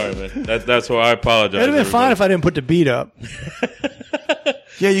 I'm sorry, man. That's why I apologize. It'd have been fine if I didn't put the beat up.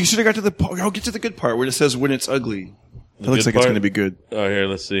 Yeah, you should have got to the. I'll get to the good part where it says when it's ugly. It looks like it's going to be good. Oh, here,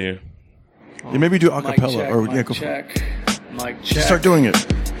 let's see here. Yeah, maybe do a cappella or yeah, go check. Mic check. Just start doing it.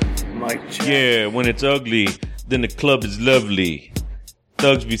 Mic check. Yeah, when it's ugly, then the club is lovely.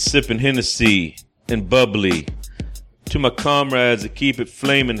 Thugs be sipping Hennessy and bubbly. To my comrades that keep it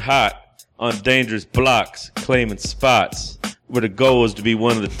flaming hot on dangerous blocks, claiming spots where the goal is to be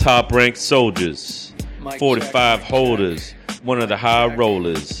one of the top-ranked soldiers. 45 holders, one of the high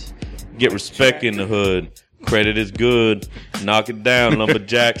rollers. Get respect in the hood. Credit is good. Knock it down,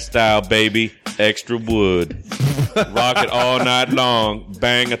 lumberjack style, baby. Extra wood. Rock it all night long.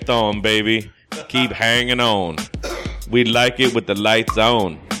 Bang a thong, baby. Keep hanging on. We like it with the lights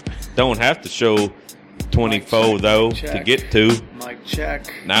on. Don't have to show 24 though to get to. Mic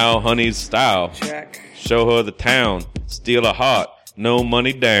check. Now honey's style. Check. Show her the town. Steal a heart. No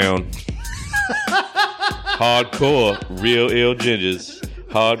money down. Hardcore. Real ill gingers.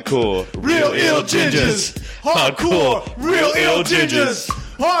 Hardcore. Real ill gingers. Hardcore. Real ill gingers.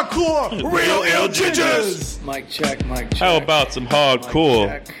 Hardcore. Real ill gingers. Mic check. Mic check. How about some hardcore?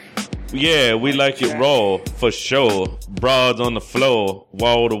 Mic check. Yeah, we like it raw, for sure. Broads on the floor,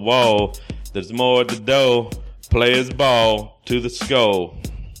 wall to wall. There's more to do. Players ball to the skull.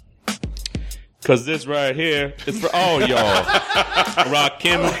 Cause this right here is for all y'all.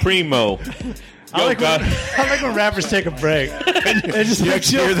 Rakim and Primo. I like when rappers take a break and just like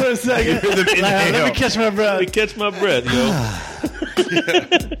chill for a second. Let me catch my breath. Let me catch my breath,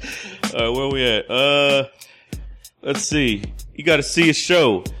 yo. Where we at? Let's see. You gotta see a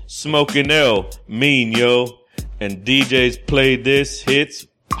show. Smoking L, mean, yo. And DJs play this, hits,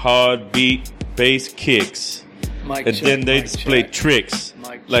 hard beat, bass kicks. Mic And check, then they mic display check. tricks,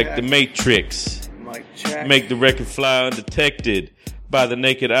 Mic like check. the Matrix. Mic check. Make the record fly undetected by the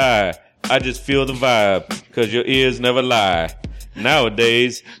naked eye. I just feel the vibe, cause your ears never lie.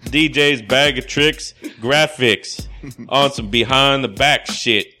 Nowadays, DJs bag of tricks, graphics, on some behind the back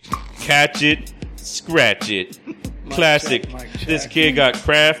shit. Catch it, scratch it. Classic. check, mic check. This kid got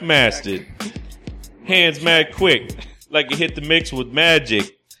craft mastered. Hands mad quick, like you hit the mix with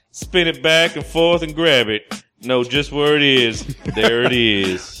magic. Spin it back and forth and grab it. Know just where it is. There it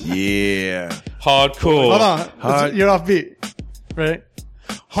is. Yeah. Hardcore. Hold on. You're off beat. Right?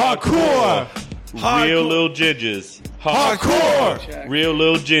 Hardcore. Real little gingers. Hardcore. Real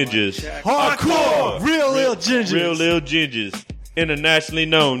little gingers. Hardcore. Real ill ginger. Real little gingers. Internationally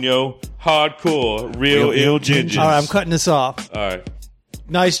known, yo. Hardcore. Real ill gingers. All right, I'm cutting this off. All right.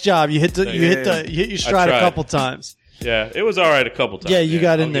 Nice job. You hit your stride a tried. couple times. Yeah, it was all right a couple times. Yeah, you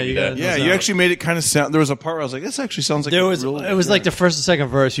got I'll in there. give You got that. in Yeah, the you zone. actually made it kind of sound. There was a part where I was like, this actually sounds like There a was. real, It was like the first and second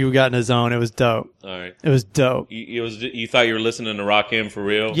verse. You got in the zone. It was dope. All right. It was dope. You thought you were listening to Rakim for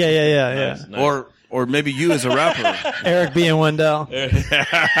real? Yeah. Nice, nice. or maybe you as a rapper. Eric B and Wendell, or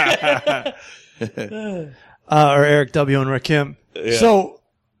Eric W and Rakim. Yeah. So,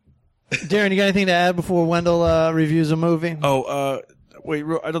 Darren, you got anything to add before Wendell reviews a movie? Wait,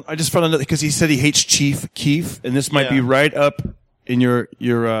 I just found out because he said he hates Chief Keef, and this might be Yeah. right up in your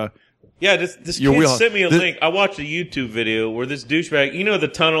Yeah, this Your kid wheelhouse. sent me a link. I watched a YouTube video where this douchebag, you know the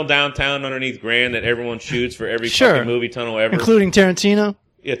tunnel downtown underneath Grand that everyone shoots for every Sure. fucking movie tunnel ever? Including Tarantino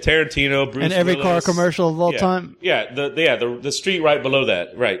Yeah, Tarantino, Bruce and every car Willis. commercial of all Yeah. time. Yeah, the street right below that,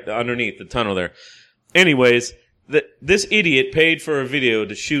 right, underneath the tunnel there. Anyways, this idiot paid for a video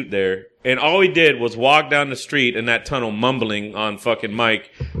to shoot there, and all he did was walk down the street in that tunnel mumbling on fucking mic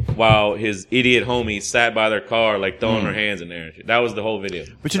while his idiot homies sat by their car like throwing their hands in there and shit. That was the whole video.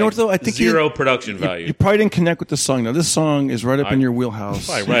 But you know what, though? I think zero production value. You probably didn't connect with the song. Now, this song is right up in your wheelhouse.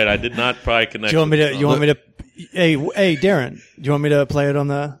 Probably right. I did not probably connect. Do you want me with to? the You song. want me to? Hey, Darren. Do you want me to play it on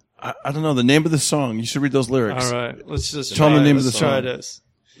the? I don't know the name of the song. You should read those lyrics. All right, let's just Tell 'em the name of the let's try song. this.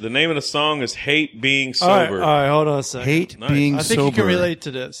 The name of the song is "Hate Being All right, Sober." hold on a second. Hate Nice. being I think sober. you can relate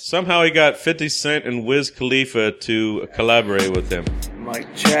to this. Somehow he got 50 Cent and Wiz Khalifa to collaborate with him. Mic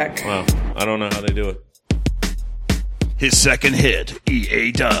check. Wow, I don't know how they do it. His second hit,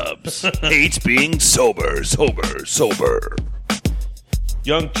 EA Dubs. Hates being sober.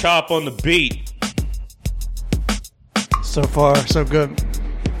 Young Chop on the beat. So far, so good.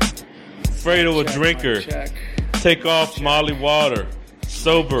 Afraid of a Check, drinker. mic check. Take off Molly Water.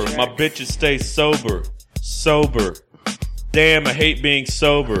 Sober. My bitches stay sober. Sober. Damn, I hate being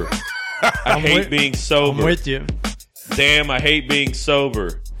sober. I hate being sober. I'm with you. Damn, I hate being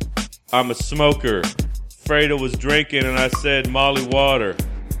sober. I'm a smoker. Fredo was drinking and I said Molly water.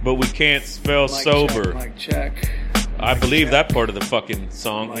 But we can't spell sober. Mic check. I believe that part of the fucking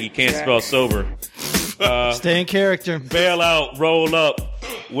song. He can't spell sober. Stay in character. Bail out, roll up.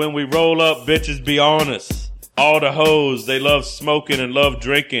 When we roll up, bitches be honest. All the hoes, they love smoking and love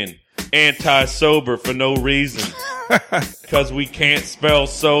drinking. Anti-sober for no reason. Because we can't spell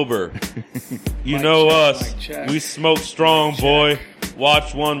sober. You know us. We smoke strong, boy.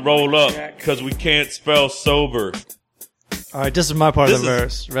 Watch one roll up. Because we can't spell sober. All right, this is my part of the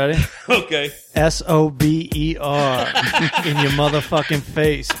verse. Ready? Okay. SOBER in your motherfucking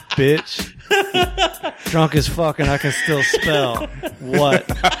face, bitch. Drunk as fuck and I can still spell. What?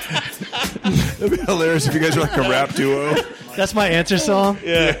 That'd be hilarious if you guys were like a rap duo. That's my answer song?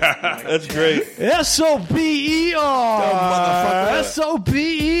 Yeah. That's great. SOBER.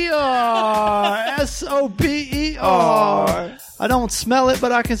 SOBER. SOBER. I don't smell it,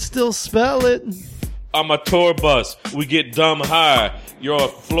 but I can still spell it. I'm a tour bus. We get dumb high. You're a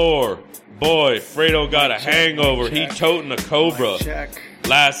floor. Boy, Fredo got a hangover. He toting a Cobra.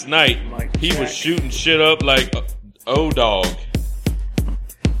 Last night, he was shooting shit up like O-Dog.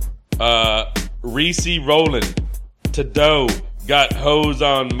 Reese rolling. Tado got hose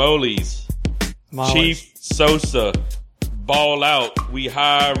on Molly's. Chief Sosa. Ball out. We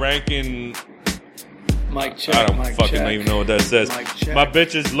high ranking. Mic check. I don't fucking even know what that says. My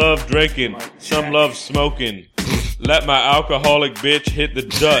bitches love drinking. Some love smoking. Let my alcoholic bitch hit the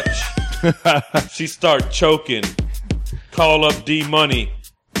Dutch. She start choking. Call up D-Money.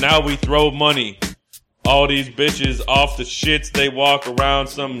 Now we throw money. All these bitches off the shits. They walk around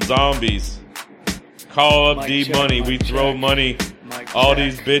some zombies. Call up D-Money. We throw money. All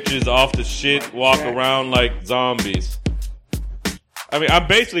these bitches off the shit. Walk around like zombies. I mean, I'm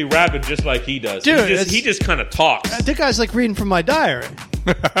basically rapping just like he does. Dude, he just kind of talks. I think I was like reading from my diary.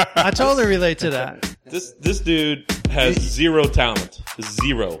 I totally relate to that. This dude has zero talent.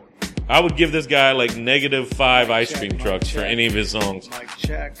 Zero. I would give this guy like -5 ice cream trucks for any of his songs.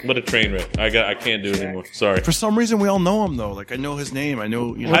 What a train wreck. I can't do it anymore. Sorry. For some reason, we all know him though. Like I know his name. I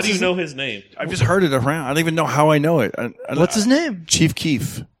know. You know How do you know his name? I've just heard it around. I don't even know how I know it. What's his name? Chief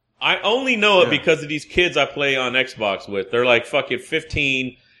Keef. I only know it because of these kids I play on Xbox with. They're like fucking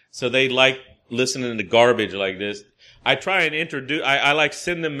 15, so they like listening to garbage like this. I try and introduce. I like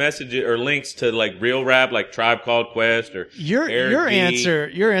send them messages or links to like real rap, like Tribe Called Quest or Your answer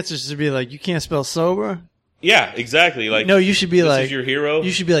should be like, you can't spell sober. Yeah, exactly. Like no, you should be this like is your hero.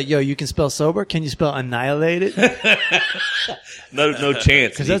 You should be like, yo, you can spell sober. Can you spell annihilated? no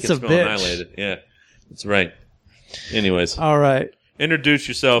chance. Because he that's can a spell bitch. Annihilated. Yeah, that's right. Anyways, all right. Introduce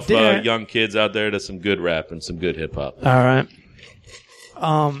yourself, Darren. young kids out there, to some good rap and some good hip hop. All right.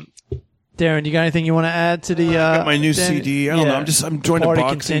 Darren, you got anything you want to add to the? I got my new CD. I don't know. I'm enjoying the Party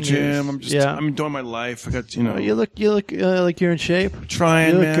boxing continues. gym. I'm enjoying my life. I got You look like you're in shape.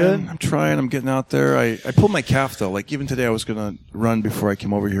 Trying, you look man. good. I'm trying. I'm getting out there. I pulled my calf though. Like even today, I was gonna run before I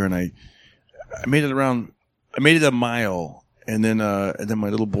came over here, and I made it around. I made it a mile. And then my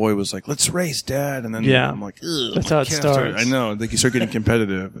little boy was like, "Let's race, Dad." And then I'm like, ugh, that's how it starts. I know. Like you start getting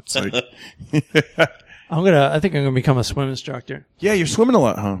competitive. It's like, I think I'm gonna become a swim instructor. yeah, you're swimming a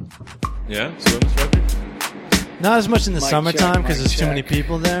lot, huh? Yeah, swim instructor. Not as much in the Mic summertime check, because mic there's too check. many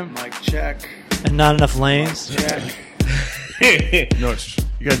people there Mic check. and not enough lanes. Check. No,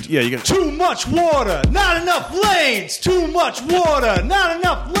 you got. Too much water, not enough lanes. Too much water, not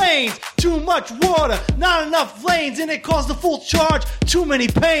enough lanes. Too much water, not enough lanes, and it caused the full charge. Too many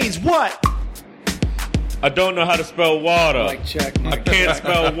pains. What? I don't know how to spell water. Mic check. I can't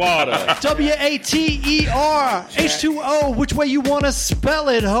spell water. WATER H2O. Which way you want to spell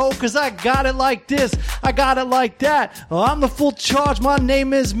it, ho? Because I got it like this. I got it like that. I'm the full charge. My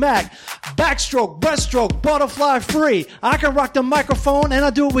name is Mac. Backstroke, breaststroke, butterfly free. I can rock the microphone and I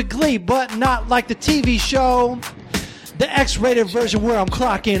do it with glee, but not like the TV show. The X-rated version where I'm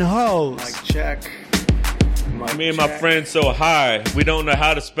clocking hoes. Mic check. Mic Me and my check. friends so high. We don't know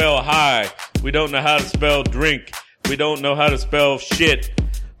how to spell high. We don't know how to spell drink. We don't know how to spell shit.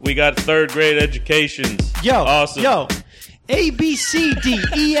 We got 3rd grade educations. Yo, awesome. yo. A, B, C, D,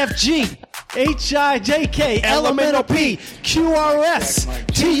 E, F, G, H, I, J, K, L, M, N, O, P, Q, R, S,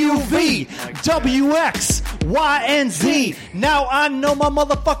 T, U, V, W, X, Y, and Z. Now I know my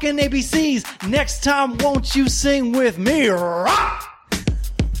motherfucking ABCs. Next time, won't you sing with me? Rock!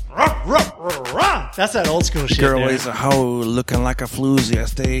 That's that old school shit. Girl there. is a hoe looking like a floozy. I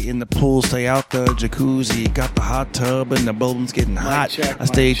stay in the pool, stay out the jacuzzi. Got the hot tub and the balloon's getting hot. check, I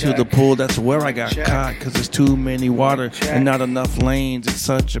stay mic to check. the pool, that's where I got check. caught. Cause there's too many water check. and not enough lanes. It's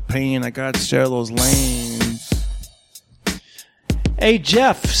such a pain, I gotta share those lanes. Hey,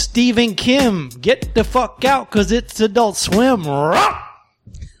 Jeff, Stephen Kim, get the fuck out because it's Adult Swim. I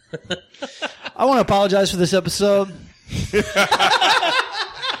want to apologize for this episode.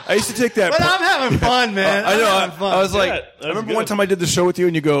 I used to take that. But I'm having fun, man. I know. I'm having fun. I was like, Yeah, I that's remember good. one time I did the show with you,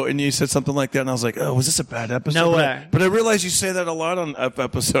 and you said something like that, and I was like, "Oh, was this a bad episode?" No way. But I realized you say that a lot on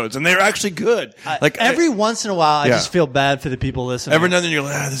episodes, and they're actually good. Like every once in a while, I Yeah. just feel bad for the people listening. every now and then you're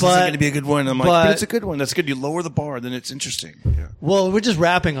like, "This isn't But- going to be a good one." And I'm like, but- "But it's a good one. That's good. You lower the bar, then it's interesting." Yeah. Well, we're just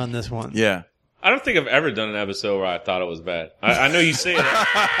rapping on this one. Yeah. I don't think I've ever done an episode where I thought it was bad. I know you say it.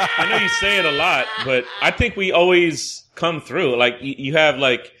 I know you say it a lot, but I think we always come through. Like you have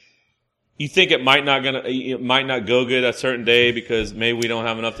like, you think it might not go good a certain day because maybe we don't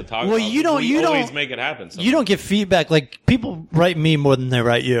have enough to talk Well, about. you don't- We you always don't- make it happen. You don't get feedback. Like, people write me more than they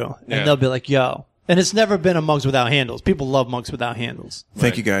write you. And Yeah. they'll be like, yo. And it's never been a Mugs Without Handles. People love Mugs Without Handles.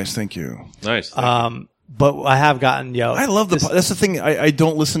 Thank you, guys. Thank you. Nice. But I have gotten, yo. I love this- that's the thing. I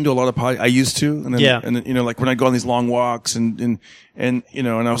don't listen to a lot of podcasts. I used to, and then, Yeah. and then, you know, like when I go on these long walks and you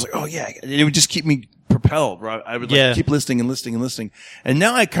know, and I was like, oh yeah, it would just keep me propelled. Right? I would like Yeah. keep listening and listening and listening. And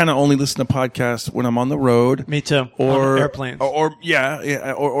now I kind of only listen to podcasts when I'm on the road. Me too. Or On airplanes.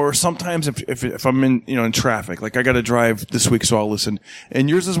 or sometimes if I'm in, you know, in traffic, like I got to drive this week, so I'll listen. And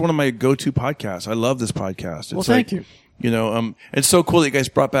yours is one of my go-to podcasts. I love this podcast. It's Well, thank like, you. You know, it's so cool that you guys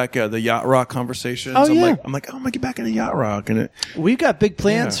brought back the yacht rock conversations. Oh, I'm yeah. like, oh, I'm gonna get back into yacht rock, and We've got big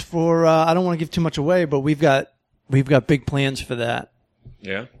plans Yeah. for, I don't want to give too much away, but we've got big plans for that.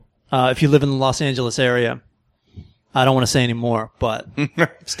 yeah. If you live in the Los Angeles area, I don't want to say any more, but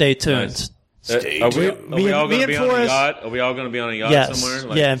stay tuned. Nice. Stay Are we tuned. all going Me to and be on a Forrest- yacht? Are we all going to be on a yacht Yes. somewhere?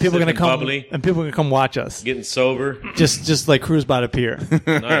 Like, yeah, and people are sipping gonna come bubbly, and people are gonna come watch us. getting sober. Just like cruise by the pier. It's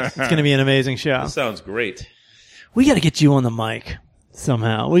Nice. gonna be an amazing show. That sounds great. We got to get you on the mic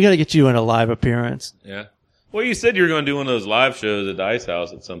somehow. We got to get you in a live appearance. Yeah. Well, you said you were going to do one of those live shows at the Ice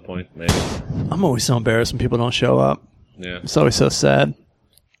House at some point, maybe. I'm always so embarrassed when people don't show up. Yeah. It's always so sad.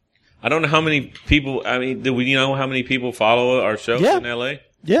 I don't know how many people. I mean, do we know how many people follow our show Yeah. in LA?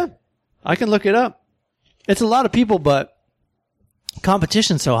 Yeah, I can look it up. It's a lot of people, but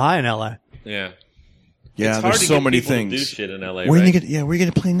competition's so high in LA. Yeah. Yeah, It's hard there's to so get many people to things. do shit in LA, Where right? you get? Yeah, where you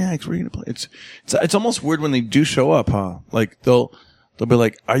gonna play next? Where you gonna play? It's almost weird when they do show up, huh? Like they'll be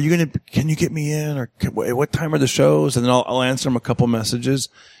like, "Are you gonna? Can you get me in? Or what time are the shows?" And then I'll answer them a couple messages,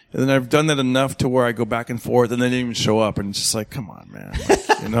 and then I've done that enough to where I go back and forth, and they didn't even show up, and it's just like, come on, man,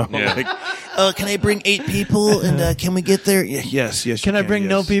 like, you know? Yeah. Like, can I bring 8 people? And can we get there? Yeah, yes. Can I bring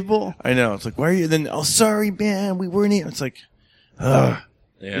no yes. people? I know. It's like, why are you? Then, oh, sorry, man, we weren't. It's like, ugh.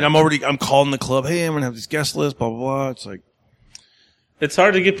 Yeah. And I'm calling the club. Hey, I'm gonna have this guest list. Blah blah blah. It's like, It's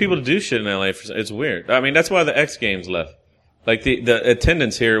hard to get people to do shit in LA. It's weird. I mean, that's why the X Games left. Like the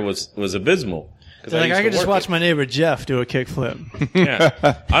attendance here was abysmal. 'Cause They're like, used I to could just work watch it. my neighbor Jeff do a kickflip. Yeah,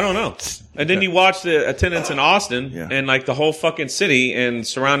 I don't know. And then you watch the attendance in Austin, Yeah. and like the whole fucking city and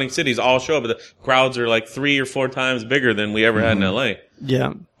surrounding cities all show up. But the crowds are like 3 or 4 times bigger than we ever had in LA.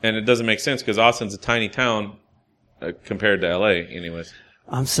 Yeah. And it doesn't make sense because Austin's a tiny town compared to LA, anyways.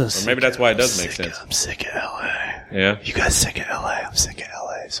 I'm so sick. Or maybe that's why it does I'm make sick- sense. I'm sick of LA. Yeah. You guys sick of LA? I'm sick of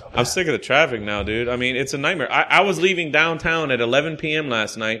LA. So bad. I'm sick of the traffic now, dude. I mean, it's a nightmare. I was leaving downtown at 11 p.m.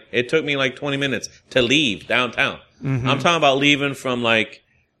 last night. It took me like 20 minutes to leave downtown. Mm-hmm. I'm talking about leaving from like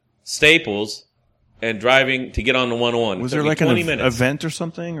Staples and driving to get on the 101. was It took there me like an 20 minutes. event or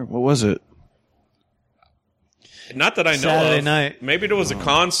something, or what was it? Not that I know Saturday of. night. Maybe there was a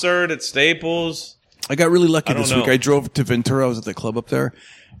concert at Staples. I got really lucky I don't this week. know. I drove to Ventura. I was at the club up there,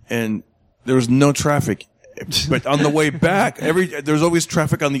 and there was no traffic. But on the way back, there's always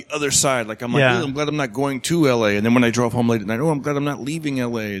traffic on the other side. Like I'm like, Yeah. "Ooh, I'm glad I'm not going to LA. And then when I drove home late at night, oh, I'm glad I'm not leaving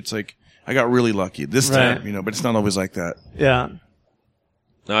LA. It's like I got really lucky this Right. time, you know. But it's not always like that. Yeah.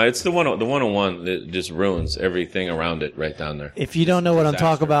 No, it's the 101 that just ruins everything around it right down there. If you don't know what I'm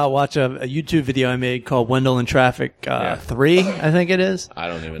talking about, watch a YouTube video I made called Wendell in Traffic 3, I think it is. I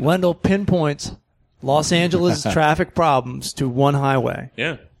don't even know. Wendell pinpoints Los Angeles traffic problems to one highway.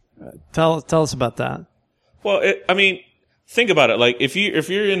 Yeah. Tell us about that. Well, I mean, think about it. Like, if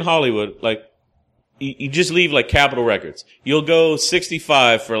you're in Hollywood, like, you just leave like Capitol Records. You'll go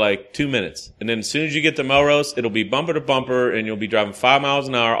 65 for like 2 minutes. And then as soon as you get to Melrose, it'll be bumper to bumper and you'll be driving 5 miles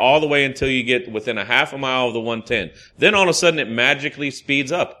an hour all the way until you get within a half a mile of the 110. Then all of a sudden it magically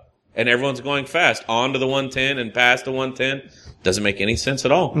speeds up. and everyone's going fast onto the 110 and past the 110. Doesn't make any sense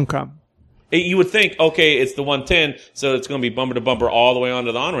at all. Okay. You would think, okay, it's the 110, so it's going to be bumper to bumper all the way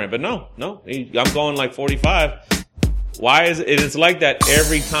onto the on-ramp. But no. I'm going like 45. Why is it? It's like that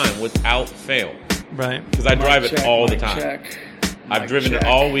every time without fail. Right. Because I drive it all the mic time. check, I've mic driven check, it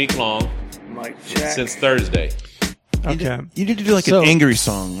all week long mic check. since Thursday. Okay. You need to do like So- an angry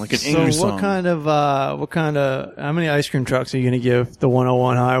song, like an angry So song. what kind of, how many ice cream trucks are you going to give the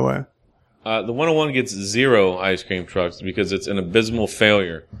 101 highway? The 101 gets 0 ice cream trucks because it's an abysmal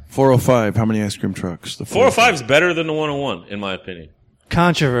failure. 405, how many ice cream trucks? The 405 is better than the 101, in my opinion.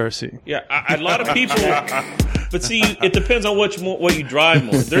 Controversy. Yeah, a lot of people. But see, it depends on what you drive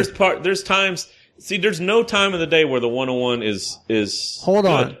more. There's times. See, there's no time of the day where the 101 is. Hold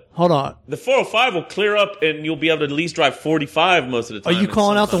good. on. The 405 will clear up, and you'll be able to at least drive 45 most of the Are time. you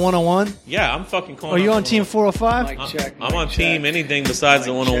calling out the 101? Yeah, I'm fucking calling. Are you out on the team 101. 405? Mic check, I'm on mic team check. anything besides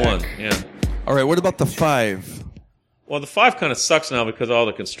the Mic 101. check. Yeah. All right, what about the 5? Well, the 5 kind of sucks now because of all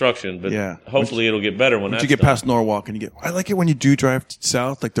the construction, but Yeah. hopefully it'll get better when Once that's you get done. past Norwalk and you get, I like it when you do drive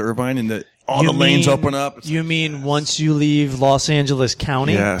south, like the Irvine, and all the lanes open up. It's You mean once you leave Los Angeles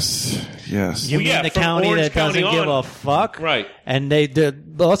County? yes. You Well, mean yeah, the from county Orange that doesn't County give on. a fuck? Right. And the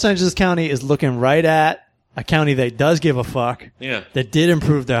Los Angeles County is looking right at a county that does give a fuck. Yeah. That did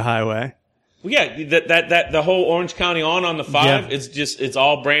improve their highway. Well, yeah, that the whole Orange County on the 5, Yeah. it's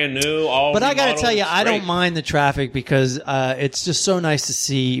all brand new. But I got to remodeled, tell you, it's I don't great. mind the traffic because it's just so nice to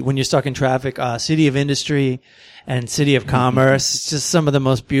see when you're stuck in traffic, City of Industry and City of Commerce. It's just some of the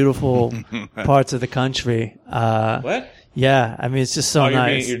most beautiful parts of the country. What? Yeah, I mean, it's just so Oh,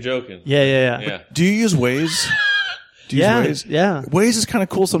 nice. you're joking. Yeah. Yeah. Do you use Waze? Do you Yeah, use Waze? yeah. Waze is kind of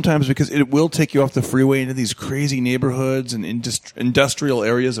cool sometimes because it will take you off the freeway into these crazy neighborhoods and industrial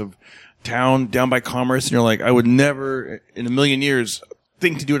areas of town down by Commerce, and you're like, I would never in a million years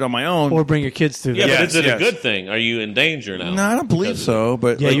think to do it on my own. Or bring your kids through Yeah, there. but is it yes. a good thing? Are you in danger now? No, I don't believe so.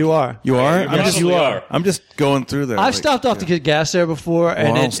 But Yeah, like, you are. You are. You probably are. I'm just going through there. I've like, stopped off to get gas there before, and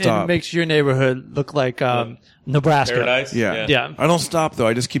I don't it stop. makes your neighborhood look like Nebraska. Paradise? Yeah. Yeah. I don't stop though.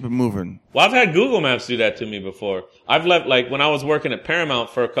 I just keep it moving. Well, I've had Google Maps do that to me before. I've left, like, when I was working at Paramount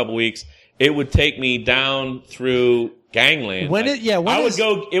for a couple weeks, it would take me down through gangland. When Like, it- yeah, when I is-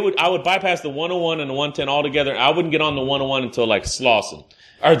 would bypass the 101 and the 110 altogether. I wouldn't get on the 101 until like Slauson.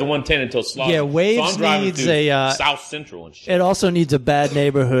 Or the 110 until Slauson. Yeah, Waves so I'm driving needs through a, South Central and shit. It also needs a bad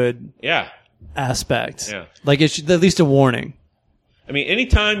neighborhood Yeah. aspect. Yeah. Like it should, at least a warning. I mean,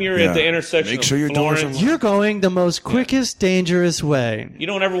 anytime you're Yeah. at the intersection Make of sure your doors Florence, are You're going the most quickest, dangerous way. you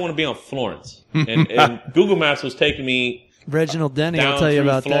don't ever want to be on Florence. And Google Maps was taking me Reginald Denny will down tell you through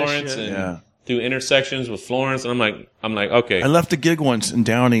about Florence that shit. and Yeah. through intersections with Florence, and I'm like, okay. I left a gig once in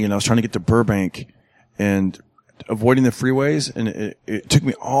Downey, and I was trying to get to Burbank, and avoiding the freeways, and it took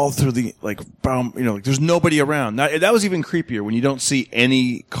me all through the like there's nobody around. That was even creepier when you don't see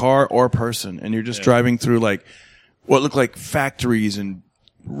any car or person, and you're just driving through like what looked like factories and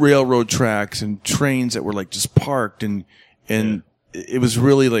railroad tracks and trains that were like just parked, and it was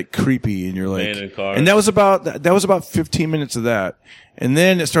really like creepy, and you're like, Abandoned cars. and that was about 15 minutes of that. And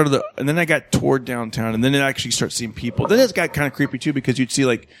then it started and then I got toward downtown, and then it actually started seeing people. Then it got kind of creepy too, because you'd see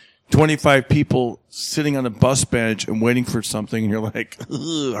like 25 people sitting on a bus bench and waiting for something, and you're like,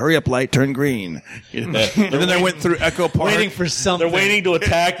 "Ugh, hurry up, light, turn green." You know? And then I went through Echo Park. Waiting for something. They're waiting to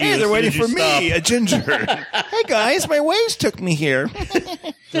attack you. Hey, as they're soon waiting as you for me, stop. a ginger. Hey guys, my waves took me here.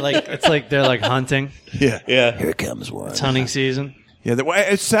 It's like they're like hunting. Yeah. Yeah. Here comes one. It's hunting season. Yeah,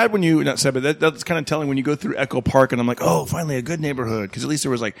 it's sad when not sad, but that's kind of telling when you go through Echo Park, and I'm like, oh, finally a good neighborhood, because at least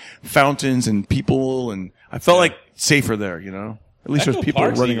there was like fountains and people, and I felt like safer there, you know. At least Echo there's people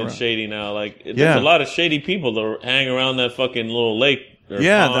Park's running even around. shady now. Like, Yeah. there's a lot of shady people that hang around that fucking little lake. Or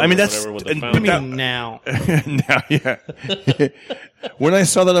Yeah, pond I mean, or that's- whatever with the and- I fountain. mean, now. Now, yeah. When I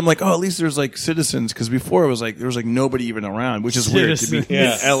saw that, I'm like, oh, at least there's like citizens, because before it was like there was like nobody even around, which is weird to be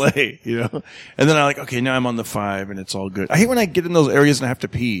Citizens. in LA, you know. And then I'm like, okay, now I'm on the 5, and it's all good. I hate when I get in those areas and I have to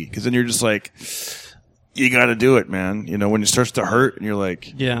pee, because then you're just like, you got to do it, man. You know, when it starts to hurt, and you're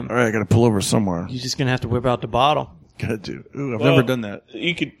like, Yeah. all right, I got to pull over somewhere. You're just going to have to whip out the bottle. Got to do. Ooh, I've Well, never done that.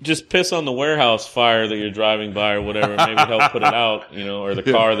 You could just piss on the warehouse fire that you're driving by or whatever, maybe help put it out, you know, or the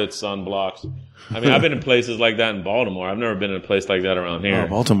car that's on blocks. I mean, I've been in places like that in Baltimore. I've never been in a place like that around here. Oh,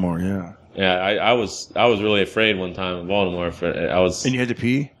 Baltimore, yeah. Yeah, I was really afraid one time in Baltimore. And you had to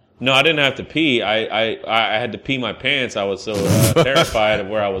pee? No, I didn't have to pee. I had to pee my pants. I was so terrified of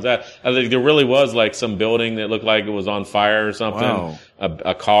where I was at. I think there really was like some building that looked like it was on fire or something. Wow.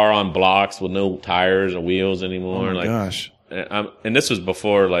 A car on blocks with no tires or wheels anymore. Oh my gosh. And this was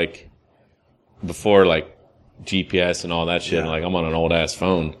before GPS and all that shit. Yeah. Like, I'm on an old ass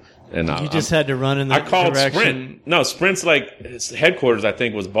phone. And You just had to run in that I called direction. Sprint. No, Sprint's like its headquarters. I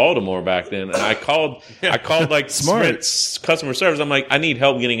think was Baltimore back then. And I called like Sprint's customer service. I'm like, I need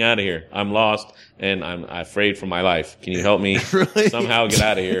help getting out of here. I'm lost and I'm afraid for my life. Can you help me somehow get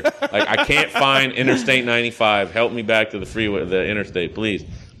out of here? Like I can't find Interstate 95. Help me back to the freeway, the interstate, please.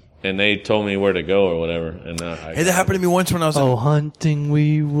 And they told me where to go or whatever. And Hey, that happened to me once when I was. Oh, hunting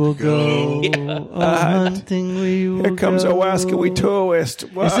we will go. Hunting we will go. Here comes Owaska, we toast.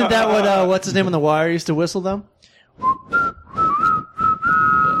 Isn't that what, what's his name on The Wire used to whistle them?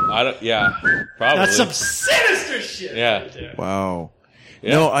 Yeah, probably. That's some sinister shit. Yeah. Wow.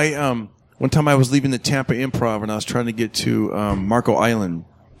 Yeah. No, one time I was leaving the Tampa Improv and I was trying to get to Marco Island.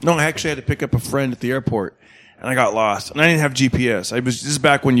 No, I actually had to pick up a friend at the airport. And I got lost. And I didn't have GPS. This is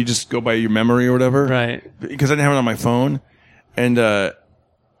back when you just go by your memory or whatever. Right. Because I didn't have it on my phone. And I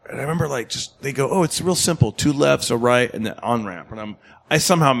remember they go, oh, it's real simple. 2 lefts, a right, and then on-ramp. And I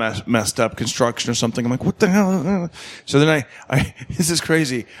somehow messed up construction or something. I'm like, what the hell? So then this is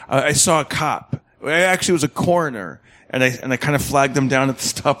crazy. I saw a cop. I actually was a coroner. And I kind of flagged them down at the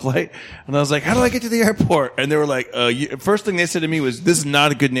stoplight. And I was like, how do I get to the airport? And they were like, first thing they said to me was, this is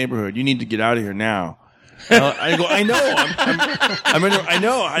not a good neighborhood. You need to get out of here now. I go, I know. I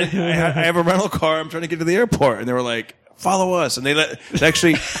know. I have a rental car. I'm trying to get to the airport. And they were like, follow us. And they go,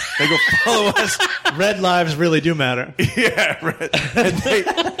 follow us. Red lives really do matter. Yeah. Right.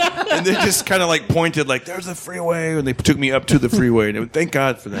 And they just kind of like pointed like, there's the freeway. And they took me up to the freeway. And thank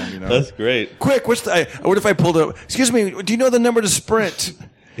God for them, you know. That's great. Quick, what if I pulled up? Excuse me, do you know the number to Sprint?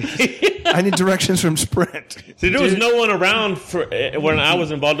 I need directions from Sprint. See, there was no one around when I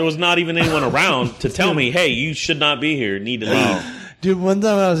was involved. There was not even anyone around to tell me, hey, you should not be here. Need to leave. Dude, one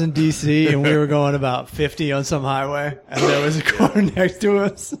time I was in D.C. and we were going about 50 on some highway, and there was a car next to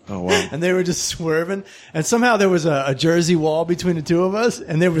us. Oh, wow. And they were just swerving, and somehow there was a jersey wall between the two of us,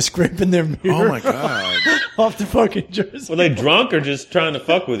 and they were scraping their mirror Oh, my God. off the fucking jersey. Were they drunk or just trying to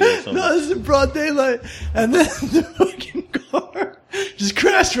fuck with you or something? No, this is in broad daylight. And then the fucking car just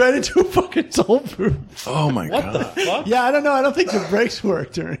crashed right into a fucking toll booth. Oh, my God. What the fuck? Yeah, I don't know. I don't think the brakes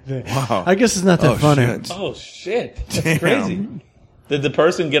worked or anything. Wow. I guess it's not that funny. Shit. Oh, shit. That's Damn. crazy. Did the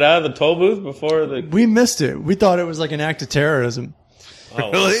person get out of the toll booth before the... We missed it. We thought it was like an act of terrorism.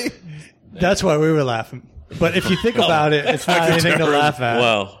 Oh, Really? That's why we were laughing. But if you think about it, it's not anything to laugh at.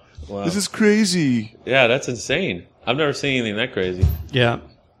 Wow. This is crazy. Yeah, that's insane. I've never seen anything that crazy. Yeah.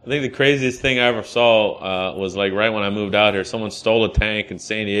 I think the craziest thing I ever saw was like right when I moved out here. Someone stole a tank in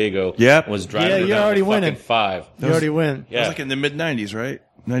San Diego. Yep. Was driving Yeah, it you're down already to fucking winning. 5. You already win. It was like in the mid-90s, right?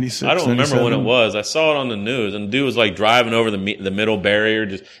 96, I don't remember when 97. it was. I saw it on the news, and the dude was like driving over the middle barrier.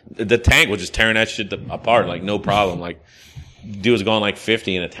 Just the tank was just tearing that shit apart, like no problem. Like dude was going like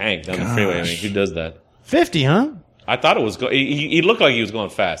 50 in a tank down the freeway. I mean, who does that? 50, huh? I thought it was. He looked like he was going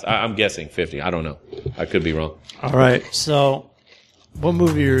fast. I'm guessing 50. I don't know. I could be wrong. All right. So, what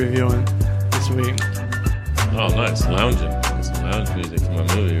movie are you reviewing this week? Oh, nice lounging. Some lounge music for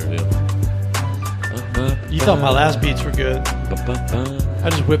my movie review. You thought my last beats were good. I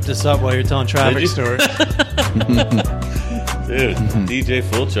just whipped this up while you're telling traffic Did you? stories. Dude, DJ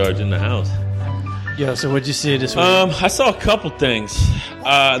Full Charge in the house. Yeah, so what'd you see this week? I saw a couple things.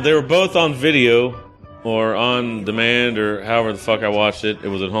 They were both on video or on demand or however the fuck I watched it. It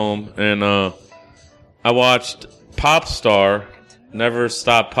was at home. And I watched Pop Star, Never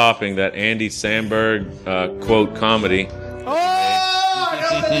Stop Popping, that Andy Samberg quote comedy. Oh, I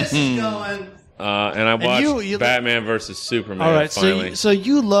know where this is going. And I watched you Batman versus Superman. All right, finally. so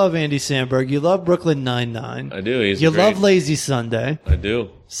you love Andy Samberg. You love Brooklyn Nine-Nine. I do. You love Lazy Sunday. I do.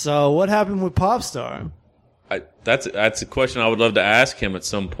 So what happened with Popstar? That's a question I would love to ask him at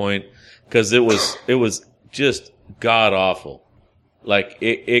some point because it was just god awful. Like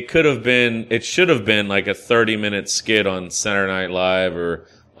it should have been like a 30-minute skit on Saturday Night Live or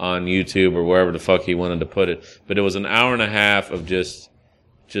on YouTube or wherever the fuck he wanted to put it. But it was an hour and a half of just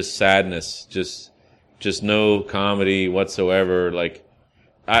sadness, just no comedy whatsoever. Like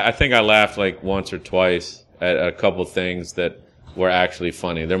I think I laughed like once or twice at a couple things that were actually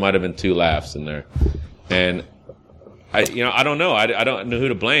funny. There might have been 2 laughs in there. And I don't know. I don't know who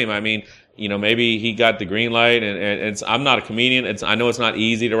to blame. I mean, maybe he got the green light and I'm not a comedian. I know it's not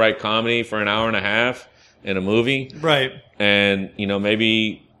easy to write comedy for an hour and a half in a movie. Right. And,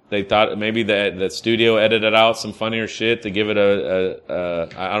 maybe they thought maybe the studio edited out some funnier shit to give it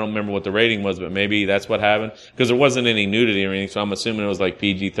I don't remember what the rating was, but maybe that's what happened. Because there wasn't any nudity or anything, so I'm assuming it was like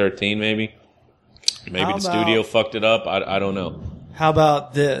PG-13 maybe. Maybe the studio fucked it up. I don't know. How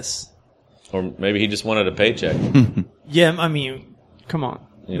about this? Or maybe he just wanted a paycheck. Yeah, I mean, come on.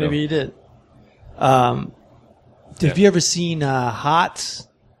 You Maybe know. he did. Have you ever seen Hot?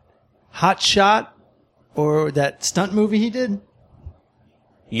 Hot Shot, or that stunt movie he did?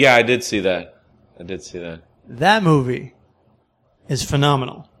 Yeah, I did see that. That movie is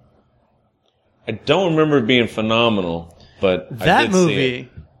phenomenal. I don't remember it being phenomenal, but That I did movie see it.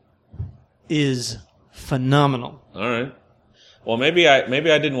 is phenomenal. All right. Well, maybe I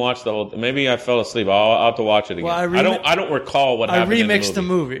didn't watch the whole. Maybe I fell asleep. I'll have to watch it again. Well, I don't recall what happened. I in remixed the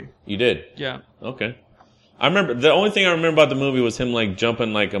movie. You did? Yeah. Okay. I remember the only thing I remember about the movie was him like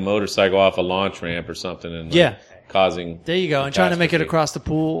jumping like a motorcycle off a launch ramp or something and like, causing. There you go, and trying to make it catastrophe. across the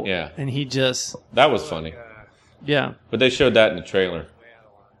pool. Yeah. And he just. That was funny, Yeah. but they showed that in the trailer.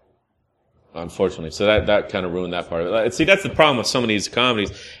 Unfortunately, so that kind of ruined that part of it. See, that's the problem with some of these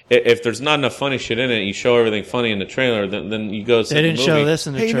comedies. If there's not enough funny shit in it, you show everything funny in the trailer, then you go. They didn't show this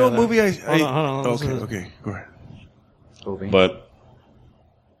in the Hey, you trailer. know what movie Hold on. Okay, go ahead. Cool beans. But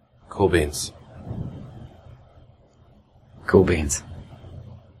Cool beans. Cool beans.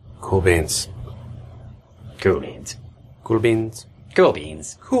 Cool beans. Cool beans. Cool beans. Cool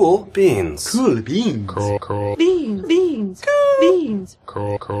beans. Cool beans. Cool beans. Cool. Beans, beans, beans,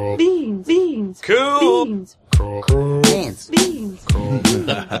 Cool. Cool. beans, beans, Cool. beans, Cool. Cool. beans. Cool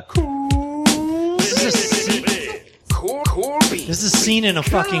beans. This is a scene in a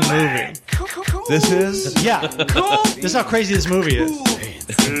fucking movie. This is Yeah. This is how crazy this movie is.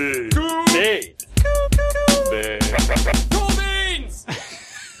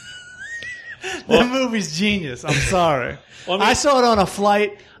 That movie's genius. I'm sorry. I saw it on a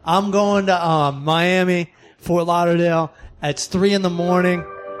flight. I'm going to Miami, Fort Lauderdale. It's 3 a.m.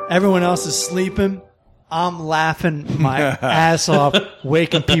 Everyone else is sleeping. I'm laughing my ass off,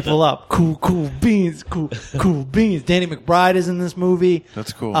 waking people up. Cool beans. Cool beans. Danny McBride is in this movie.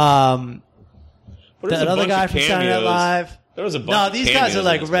 that's cool. there's That a other bunch guy of from Saturday Night cameos. Live. There was a bunch No, of these guys are cameos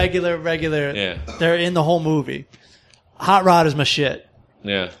like in this regular. Yeah. They're in the whole movie. Hot Rod is my shit.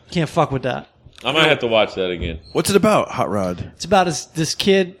 movie. Yeah, Can't fuck with that. I might have to watch that again. What's it about, Hot Rod? It's about this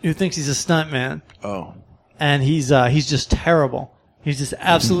kid who thinks he's a stuntman, Oh, and he's just terrible. He's just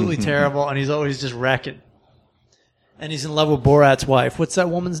absolutely terrible, and he's always just wrecking. And he's in love with Borat's wife. What's that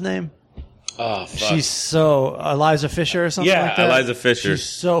woman's name? Oh, fuck. She's so Eliza Fisher or something Yeah, like that. Eliza Fisher. She's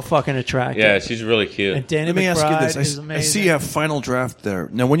so fucking attractive. Yeah, she's really And cute. Danny let me ask you McBride this: is I amazing. see you have Final Draft there.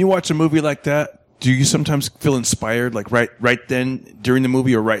 Now, when you watch a movie like that, do you sometimes feel inspired, like right then during the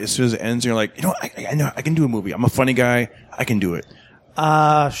movie, or right as soon as it ends, and you're like, you know, I know I can do a movie. I'm a funny guy. I can do it.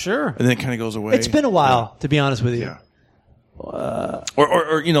 Sure. And then it kind of goes away. It's been a while, to be honest with you. Yeah.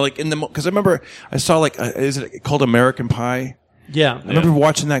 Or you know, like in the because I remember I saw like is it called American Pie? Yeah. I remember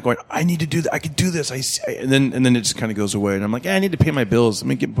watching that, going, I need to do that. I could do this. And then it just kind of goes away, and I'm like, I need to pay my bills. Let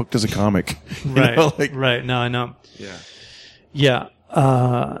me get booked as a comic. You Right. know, like, Right. No, I know. Yeah.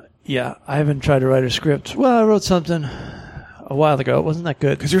 Yeah. Yeah. I haven't tried to write a script. Well, I wrote something a while ago. It wasn't that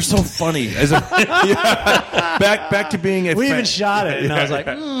good. Because you're so funny. As a, yeah. Back to being a We fan. even shot it, and I was like,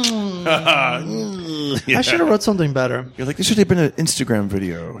 Yeah. I should have wrote something better. You're like, this should have been an Instagram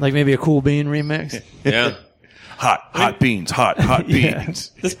video. Like maybe a Cool Bean remix. Yeah. Hot beans. Hot Yeah.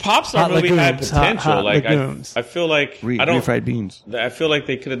 beans. This pop star Hot movie had legumes, potential. hot like legumes. I feel like I don't. Refried beans. I feel like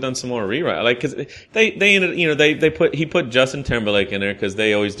they could have done some more rewrite. Like because they ended, you know, he put Justin Timberlake in there because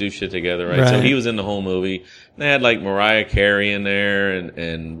they always do shit together, right? So Right. he was in the whole movie. They had like Mariah Carey in there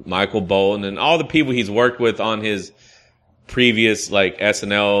and Michael Bolton and all the people he's worked with on his previous like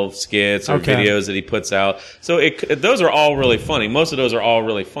SNL skits or Okay. videos that he puts out. So those are all really funny. Most of those are all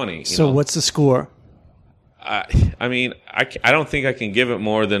really funny. You So know? what's the score? I mean, I don't think I can give it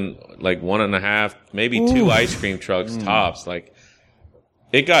more than like 1.5, maybe 2 Oof. ice cream trucks tops. Like,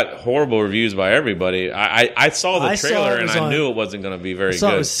 it got horrible reviews by everybody. I saw the I saw trailer it was and I on- knew it wasn't going to be very I saw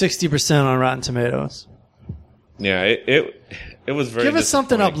it good. was 60% on Rotten Tomatoes. Yeah, it was very. Give us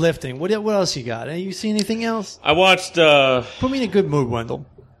something disappointing. uplifting. What else you got? You see anything else? I watched. Put me in a good mood, Wendell.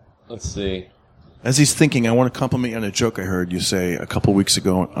 Let's see. As he's thinking, I want to compliment you on a joke I heard you say a couple weeks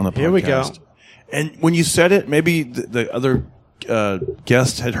ago on the podcast. Here we go. And when you said it, maybe the other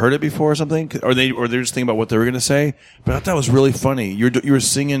guests had heard it before or something, or they're just thinking about what they were going to say. But I thought it was really funny. You were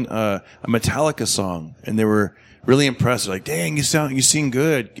singing a Metallica song, and they were really impressed. Like, dang, you sing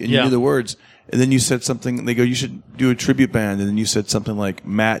good, and you Yeah. knew the words. And then you said something. They go, you should do a tribute band. And then you said something like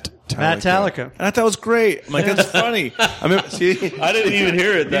Matt Talica. And I thought it was great. I'm like, that's funny. I mean, see, I didn't even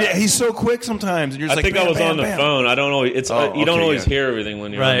hear it. yeah, he's so quick sometimes. And you're just I like, think bam, I was bam, on the bam. phone. I don't know. It's Oh, you don't okay, always yeah. hear everything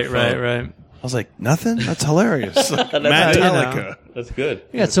when you're on the phone. Right. I was like, nothing? That's hilarious. Matt you know. Talica. That's good.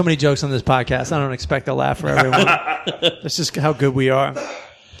 We got so many jokes on this podcast. I don't expect a laugh for everyone. That's just how good we are.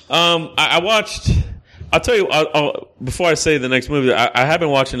 I watched. I'll tell you. Before I say the next movie, I have been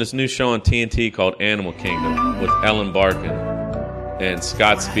watching this new show on TNT called Animal Kingdom with Ellen Barkin, and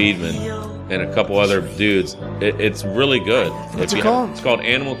Scott Speedman and a couple other dudes. It's really good. What's it called? It's called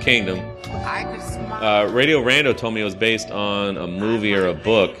Animal Kingdom. Radio Rando told me it was based on a movie or a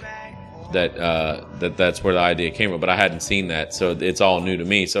book that's where the idea came from, but I hadn't seen that, so it's all new to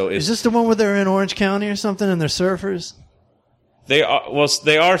me. So is this the one where they're in Orange County or something and they're surfers? They are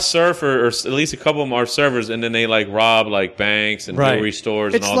surfers, or at least a couple of them are surfers, and then they like rob like banks and jewelry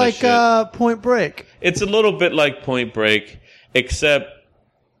stores and all this shit. It's like Point Break. It's a little bit like Point Break, except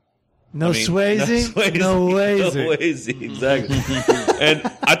Swayze, no Wazy, exactly. And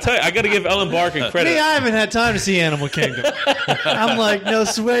I tell you, I got to give Ellen Barkin credit. Me, I haven't had time to see Animal Kingdom. I'm like, no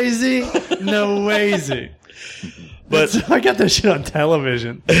Swayze, no Wazy. But I got that shit on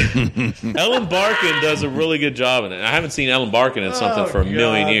television. Ellen Barkin does a really good job in it. I haven't seen Ellen Barkin in something for a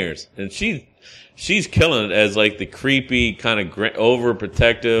million years, and she's killing it as like the creepy kind of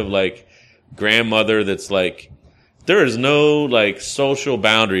overprotective like grandmother that's like, there is no like social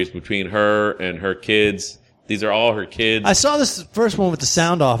boundaries between her and her kids. These are all her kids. I saw this first one with the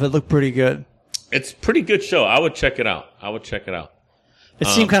sound off. It looked pretty good. It's a pretty good show. I would check it out. It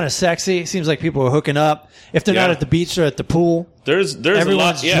seemed kind of sexy. It seems like people are hooking up. If they're not at the beach, they're at the pool. There's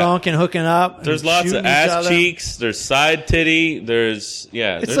everyone's a lot, drunk and hooking up. There's lots of ass cheeks. There's side titty.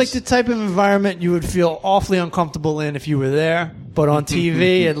 It's like the type of environment you would feel awfully uncomfortable in if you were there. But on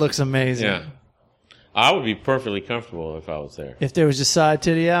TV, it looks amazing. Yeah, I would be perfectly comfortable if I was there. If there was just side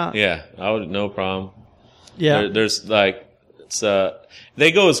titty out. Yeah, I would, no problem. Yeah, there's like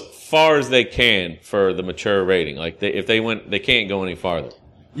they go as far as they can for the mature rating. Like if they went, they can't go any farther.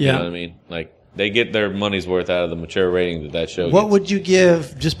 Yeah. You know what I mean? Like they get their money's worth out of the mature rating that show What gets. would you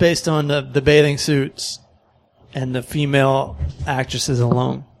give just based on the bathing suits and the female actresses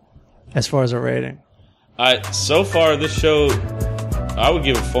alone as far as a rating? So far this show, I would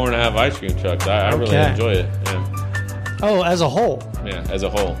give it 4.5 ice cream trucks. I really enjoyed it. Yeah. Oh, as a whole. Yeah, as a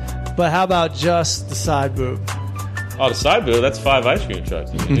whole. But how about just the side boob? Oh, the side boob, that's 5 ice cream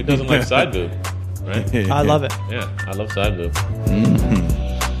trucks. I mean, who doesn't like side boob? Right? I love it. Yeah, I love side boob.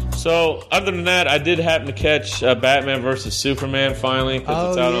 Mm-hmm. So, other than that, I did happen to catch Batman vs. Superman finally,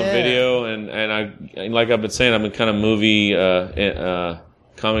 because it's out on video. And I, like I've been saying, I've been kind of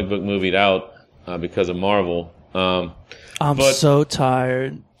comic book movied out because of Marvel. I'm so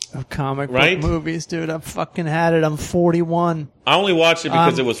tired of comic book movies, dude. I've fucking had it. I'm 41. I only watched it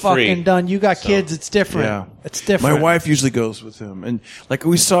because it was free. Fucking done. You got kids. It's different. Yeah. It's different. My wife usually goes with him. And like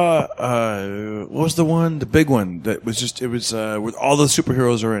we saw, what was the one? The big one that was just, it was, where all the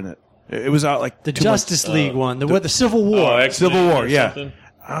superheroes are in it. It was out like the Justice League one, the Civil War. Civil War, yeah.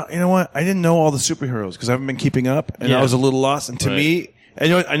 You know what? I didn't know all the superheroes because I haven't been keeping up, and I was a little lost. And to me,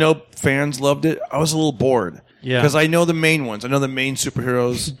 I know fans loved it. I was a little bored. Yeah. Because I know the main ones. I know the main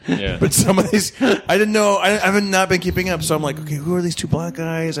superheroes. Yeah. But some of these, I didn't know. I have not been keeping up. So I'm like, okay, who are these two black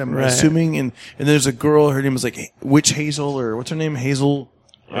guys? I'm assuming. And there's a girl. Her name was like Witch Hazel, or what's her name? Hazel?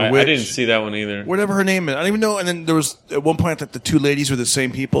 I didn't see that one either. Whatever her name is. I don't even know. And then there was, at one point, like the two ladies were the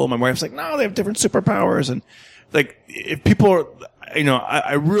same people. My wife's like, no, they have different superpowers. And like, if people are,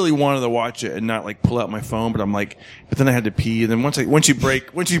 I really wanted to watch it and not like pull out my phone, but I'm like, but then I had to pee. And then once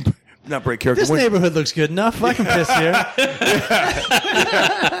you not break character. This neighborhood looks good enough. I can piss here.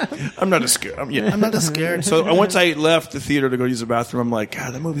 I'm not as scared. I'm not as scared. So once I left the theater to go use the bathroom, I'm like,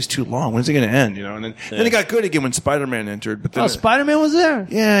 God, that movie's too long. When's it going to end? And then it got good again when Spider-Man entered. But then Spider-Man was there?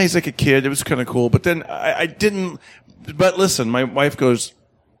 Yeah, he's like a kid. It was kind of cool. But then I didn't. But listen, my wife goes,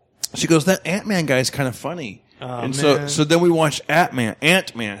 that Ant-Man guy's kind of funny. Oh, and so then we watched Ant-Man.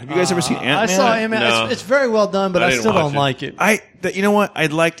 Have you guys ever seen Ant-Man? I saw Ant-Man. No. It's very well done, but I still don't like it. You know what? I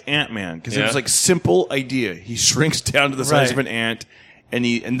liked Ant-Man because it was like simple idea. He shrinks down to the size of an ant, and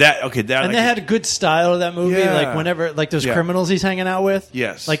they had a good style of that movie. Yeah. Like whenever, like those criminals he's hanging out with.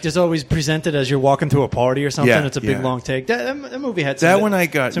 Yes. Like there's always presented as you're walking through a party or something. Yeah. It's a big long take. That movie had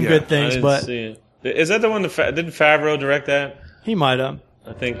some good things, but see it. Is that the one didn't Favreau direct that? He might have.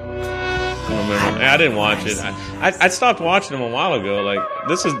 I think. I don't remember. I didn't watch it. I stopped watching them a while ago. Like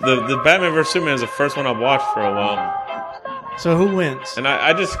this is the Batman vs Superman is the first one I've watched for a while. So who wins? And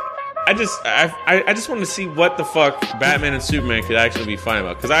I just wanted to see what the fuck Batman and Superman could actually be fighting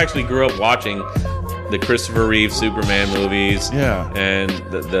about, because I actually grew up watching the Christopher Reeve Superman movies. Yeah. And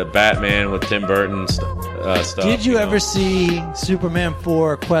the Batman with Tim Burton stuff. Did you ever see Superman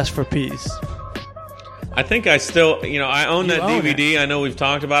 4: Quest for Peace? I think I still, I own that DVD. I know we've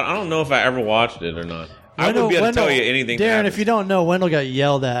talked about it. I don't know if I ever watched it or not. I wouldn't be able to tell you anything. Darren, if you don't know, Wendell got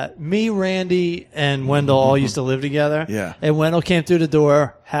yelled at. Me, Randy, and Wendell all used to live together. Yeah. And Wendell came through the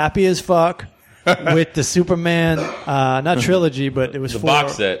door, happy as fuck, with the Superman, not trilogy, but it was the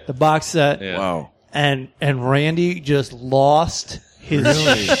box set. The box set. Yeah. Wow. And Randy just lost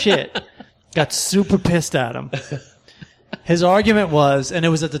his shit. Got super pissed at him. His argument was, and it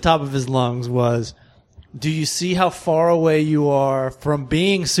was at the top of his lungs, was, do you see how far away you are from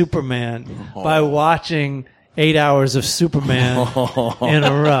being Superman by watching 8 hours of Superman in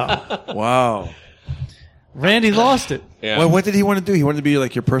a row? Wow. Randy lost it. Yeah. Well, what did he want to do? He wanted to be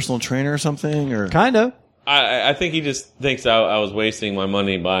like your personal trainer or something? Or Kind of. I think he just thinks I was wasting my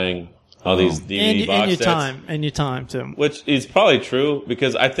money buying all these DVD box and your sets. time. And your time, too. Which is probably true,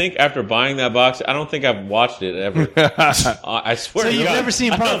 because I think after buying that box, I don't think I've watched it ever. I swear So to you've God, never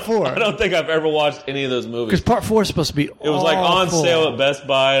seen part 4? I don't think I've ever watched any of those movies. Because part 4 is supposed to be It was like on awful. sale at Best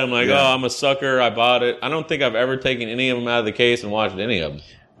Buy. I'm like, Yeah. oh, I'm a sucker. I bought it. I don't think I've ever taken any of them out of the case and watched any of them.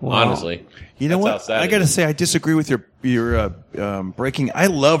 Wow. Honestly. You know That's how what? sad I it got to is. say, I disagree with your Breaking. I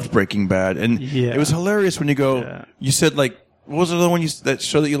loved Breaking Bad, and Yeah. it was hilarious when you go. Yeah. You said like, what was the other one? That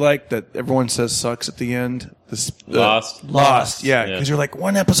show that you liked that everyone says sucks at the end. Lost. Lost. Yeah, Yeah. because you're like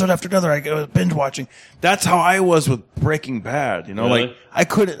one episode after another. I go binge watching. That's how I was with Breaking Bad. You know, Really? like I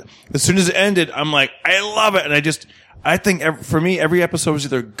couldn't. As soon as it ended, I'm like, I love it, and I think for me, every episode was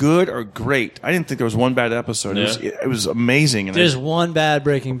either good or great. I didn't think there was one bad episode. Yeah. It was amazing. And There's one bad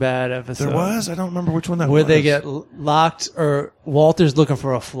Breaking Bad episode. there was. I don't remember which one that Where was. they get locked, or Walter's looking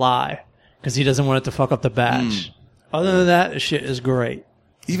for a fly because he doesn't want it to fuck up the batch. Other than that, the shit is great.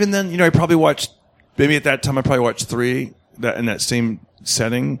 Even then, I probably watched, maybe at that time, I probably watched 3 that in that same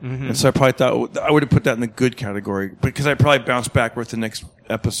setting. And so I probably thought I would have put that in the good category because I probably bounced back with the next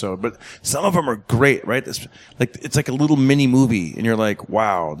episode. But some of them are great, right? It's like a little mini movie. And you're like,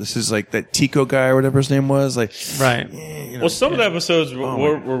 wow, this is like that Tico guy or whatever his name was. Like, Right. Well, some of the episodes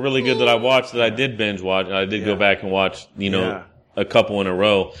were really good that I watched, that I did binge watch. I did go back and watch, Yeah. a couple in a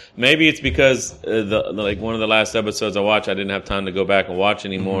row. Maybe it's because like one of the last episodes I watched, I didn't have time to go back and watch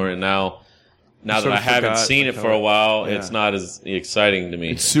anymore. And now that sort I of haven't forgot, seen like, it for a while, yeah. it's not as exciting to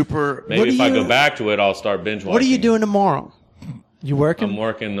me. it's super. Maybe What if do I you- go back to it, I'll start binge watching. What are you doing tomorrow? You working? I'm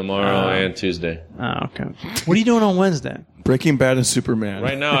working tomorrow and Tuesday. Oh, okay. What are you doing on Wednesday? Breaking Bad and Superman.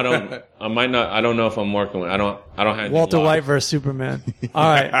 Right now, I might not. I don't know if I'm working. I don't have anything Walter locked. White versus Superman. All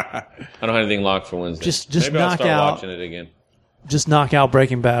right. I don't have anything locked for Wednesday. Just maybe I'll knock start out- watching it again. Just knock out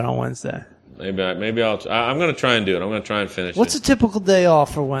Breaking Bad on Wednesday. I'm going to try and do it. I'm going to try and finish What's it. a typical day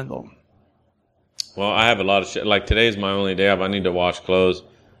off for Wendell? Well, I have a lot of shit. Like today's my only day off. I need to wash clothes.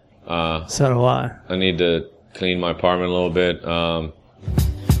 So do I. I need to clean my apartment a little bit.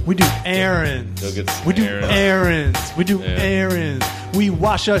 We do errands. Go get some We do errands. errands. We do Yeah. errands. We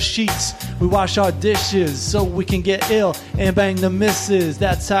wash our sheets. We wash our dishes so we can get ill and bang the missus.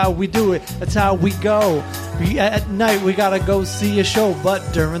 That's how we do it. That's how we go. At night, we gotta go see a show, but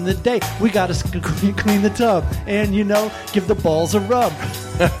during the day, we gotta clean the tub and, give the balls a rub.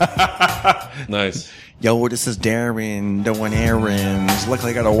 Nice. Yo, this is Darren doing errands.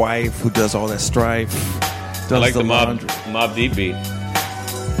 Luckily, I got a wife who does all that strife. Does I like the laundry. Mob Deep beat.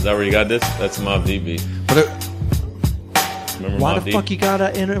 Is that where you got this? That's Mob Deep beat. But Remember Why Mobb the Deep? fuck you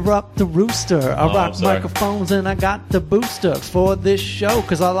gotta interrupt the rooster? I Oh, rock I'm sorry. microphones and I got the booster for this show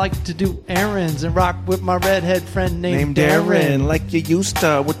because I like to do errands and rock with my redhead friend named Darren. like you used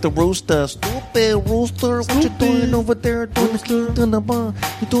to with the rooster. Stupid rooster, what you Stupid doing over there? Doing the bar.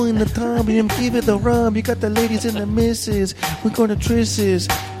 You doing the time, and give it the rub. You got the ladies and the misses. We're gonna trisses.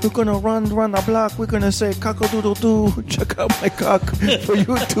 We're gonna run the block. We're gonna say cock-a-doodle-doo. Check out my cock for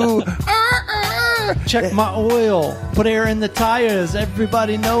you too. Check my oil, put air in the tires.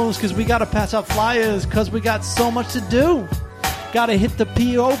 Everybody knows because we gotta pass out flyers because we got so much to do. Gotta hit the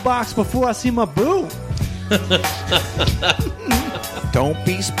P.O. box before I see my boo. Don't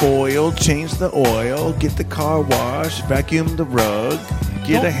be spoiled. Change the oil. Get the car washed. Vacuum the rug.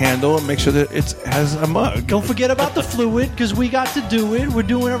 Get a handle and make sure that it has a mug. Don't forget about the fluid, because we got to do it. We're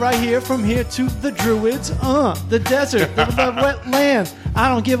doing it right here from here to the Druids. The desert, the wetlands. I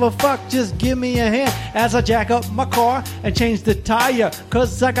don't give a fuck, just give me a hand as I jack up my car and change the tire.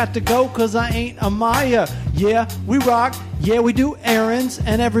 Because I got to go, because I ain't a Maya. Yeah, we rock. Yeah, we do errands.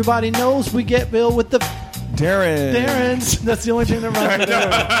 And everybody knows we get billed with the Darren. That's the only thing that rhymes with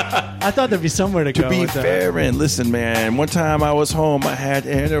Darren. I thought there'd be somewhere to go To be with that. fair, and listen, man, one time I was home, I had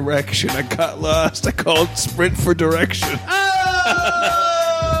an erection. I got lost. I called Sprint for direction.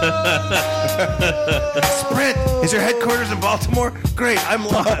 Sprint, is your headquarters in Baltimore? Great, I'm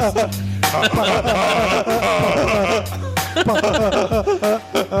lost.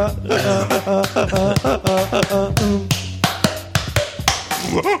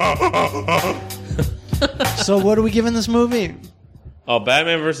 So what are we giving this movie? Oh,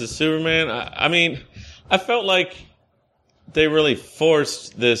 Batman versus Superman. I mean, I felt like they really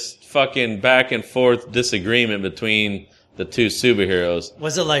forced this fucking back and forth disagreement between the two superheroes.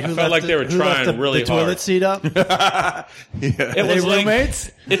 Was it like I felt like they were trying really the toilet hard. seat up? It They was like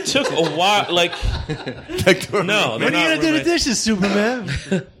roommates? it took a while. Like no, When are you gonna do the dishes, Superman?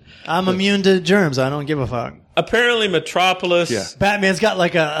 I'm immune to germs. I don't give a fuck. Apparently, Metropolis. Batman's got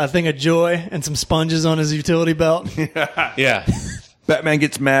like a thing of joy and some sponges on his utility belt. Yeah. Batman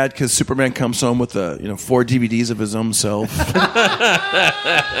gets mad because Superman comes home with 4 DVDs of his own self.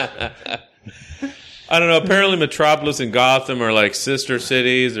 I don't know. Apparently, Metropolis and Gotham are like sister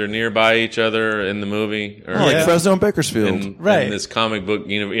cities. They're nearby each other in the movie. Or Like Fresno and Bakersfield. Right. In this comic book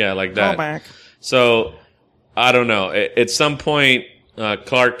universe. Yeah, like that. back. So, I don't know. At some point,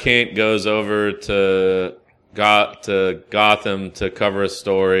 Clark Kent goes over to Gotham to cover a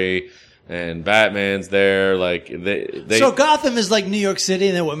story, and Batman's there. Like they So Gotham is like New York City,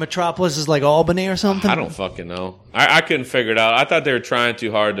 and then what? Metropolis is like Albany or something. I don't fucking know. I couldn't figure it out. I thought they were trying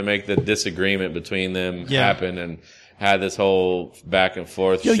too hard to make the disagreement between them happen, and had this whole back and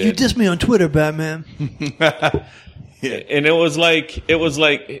forth. Yo, shit. you dissed me on Twitter, Batman. And it was like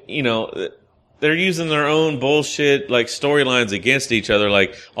they're using their own bullshit like storylines against each other.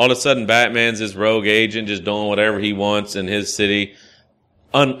 Like all of a sudden, Batman's this rogue agent just doing whatever he wants in his city.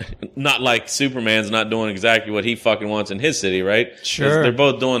 Not like Superman's not doing exactly what he fucking wants in his city, right? Sure. They're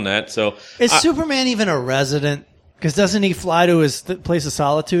both doing that. So Is Superman even a resident? Because doesn't he fly to his place of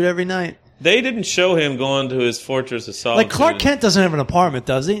solitude every night? they didn't show him going to his fortress of solitude. Like Clark Kent doesn't have an apartment,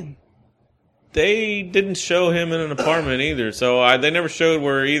 does he? They didn't show him in an apartment either. So they never showed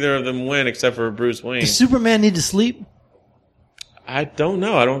where either of them went except for Bruce Wayne. Does Superman need to sleep? I don't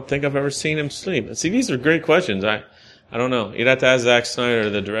know. I don't think I've ever seen him sleep. See, these are great questions. I don't know. You'd have to ask Zack Snyder,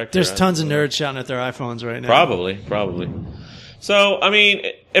 the director. There's tons of nerds shouting at their iPhones right now. Probably. So, I mean,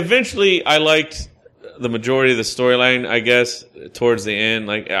 eventually I liked the majority of the storyline, I guess, towards the end.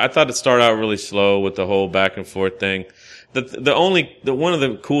 Like, I thought it started out really slow with the whole back and forth thing. One of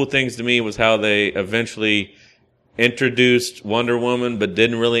the cool things to me was how they eventually introduced Wonder Woman, but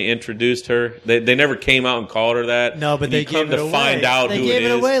didn't really introduce her. They never came out and called her that. No, but and they you come gave it to away. find out They who gave it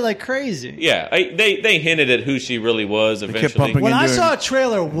it is. away like crazy. Yeah, they hinted at who she really was eventually. pumping When I into saw a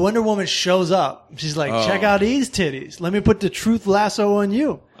trailer, Wonder Woman shows up. She's like, check out these titties. Let me put the truth lasso on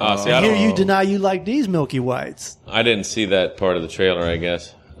you. See, I And here don't- you deny you like these Milky Whites. I didn't see that part of the trailer, I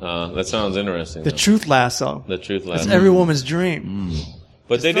guess. That sounds interesting. The though. truth lasso. The truth That's last. every woman's dream.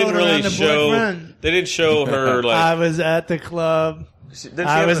 But they throw didn't it around really the show. boyfriend. They didn't show her like. I was at the club. Didn't she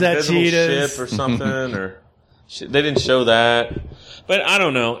I have was an at invisible Cheetah's. ship or something, or they didn't show that. But I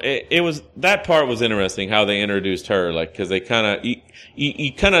don't know. It was that part was interesting how they introduced her, like because they kind of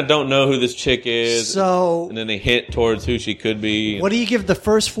you kind of don't know who this chick is, So, and then they hint towards who she could be. what do you give the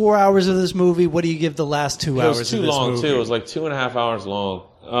first 4 hours of this movie? What do you give the last 2 It hours was too of this long movie? too. It was like 2.5 hours long.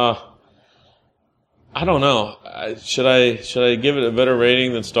 I don't know. Should I give it a better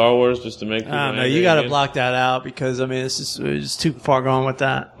rating than Star Wars just to make? I don't know. You got to block that out because I mean it's too far gone with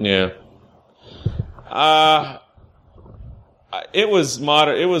that. Yeah. It was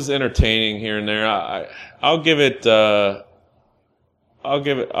It was entertaining here and there. I'll give it 2.5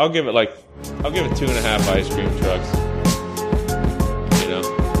 ice cream trucks. You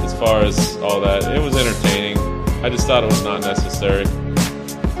know, as far as all that, it was entertaining. I just thought it was not necessary.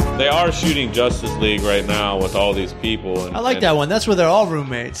 They are shooting Justice League right now with all these people. And, I like that one. That's where they're all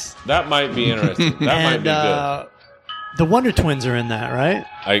roommates. That might be interesting. That might be good. The Wonder Twins are in that, right?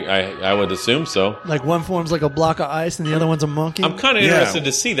 I would assume so. Like one form's like a block of ice and the other one's a monkey. I'm kind of interested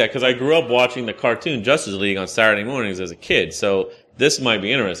to see that because I grew up watching the cartoon Justice League on Saturday mornings as a kid. So this might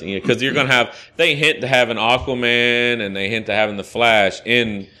be interesting because you're going to have, they hint to having Aquaman and they hint to having the Flash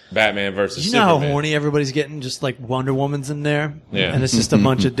in Batman versus You know Superman. how horny everybody's getting? Just like Wonder Woman's in there. Yeah. And it's just a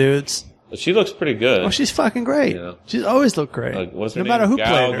bunch of dudes. But she looks pretty good. Oh, she's fucking great. Yeah. She's always looked great. Like, what's her no name? matter who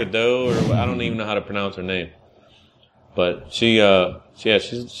Gal played her. Gadot, or I don't even know how to pronounce her name. But she's not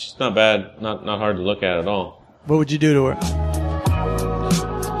bad, not hard to look at all. What would you do to her?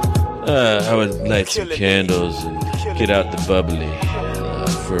 I would light some candles and get out the bubbly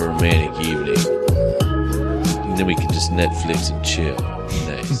for a romantic evening. And then we can just Netflix and chill.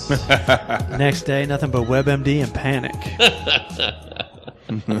 Nice. Next day, nothing but WebMD and panic.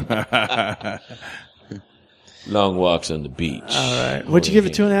 Long walks on the beach. All right. Would you give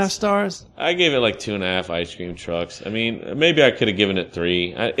it 2.5 stars? I gave it like 2.5 ice cream trucks. I mean, maybe I could have given it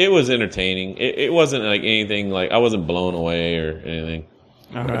 3. It was entertaining. It wasn't like anything like I wasn't blown away or anything.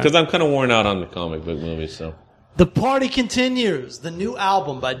 All right. Because I'm kind of worn out on the comic book movies. So The Party Continues, the new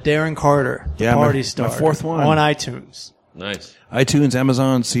album by Darren Carter. The Yeah, Party my Starter. fourth one. On iTunes. nice. iTunes,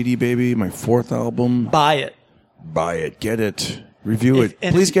 Amazon, CD Baby, my 4th album. Buy it. Buy it, get it, review If- it.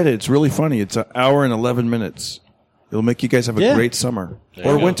 and Please if- get it. It's really funny. It's an hour and 11 minutes. It'll make you guys have a Yeah. great summer There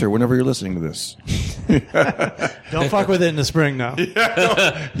or you go. winter, whenever you're listening to this. Don't fuck with it in the spring, though.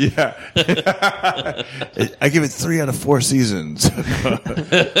 Yeah. I give it 3 out of 4 seasons.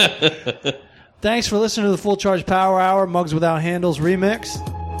 Thanks for listening to the Full Charge Power Hour, Mugs Without Handles remix.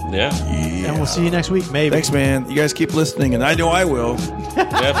 Yeah. And we'll see you next week, maybe. Thanks, man. You guys keep listening, and I know I will.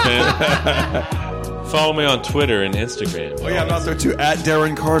 Yeah, man. Follow me on Twitter and Instagram. Oh, yeah, I'm out there, too, at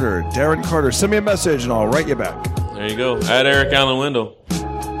Darren Carter. Darren Carter. Send me a message, and I'll write you back. There you go. At Eric Allen Wendell.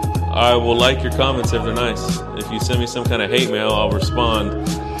 I will like your comments if they're nice. If you send me some kind of hate mail, I'll respond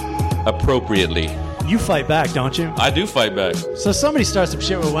appropriately. You fight back, don't you? I do fight back. So somebody starts some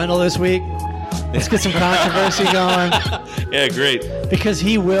shit with Wendell this week. Let's get some controversy going. Yeah, great. Because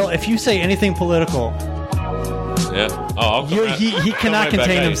he will, if you say anything political, Yeah. Oh, I'll come right, he I'll come cannot right back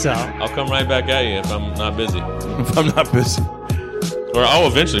contain at you. himself. I'll come right back at you if I'm not busy. If I'm not busy. Or I'll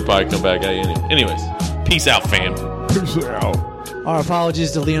eventually probably come back at you. Anyways, peace out, fam. Peace out. Our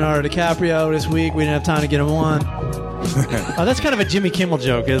apologies to Leonardo DiCaprio this week. We didn't have time to get him on. Oh, that's kind of a Jimmy Kimmel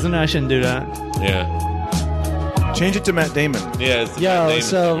joke, isn't it? I shouldn't do that. Yeah. Change it to Matt Damon. Yeah. It's the Yo, Matt Damon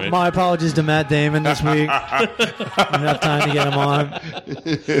so thing, right? my apologies to Matt Damon this week. Didn't have time to get him on.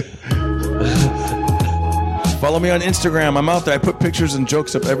 Follow me on Instagram. I'm out there. I put pictures and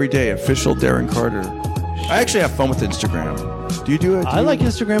jokes up every day. Official Darren Carter. I actually have fun with Instagram. Do you do it? I like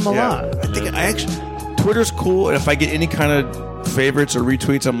Instagram a lot. I think I actually Twitter's cool, and if I get any kind of favorites or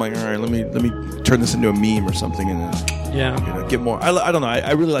retweets, I'm like, all right, let me turn this into a meme or something, and then Yeah. get more. I don't know.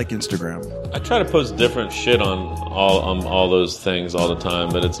 I really like Instagram. I try to post different shit on all those things all the time,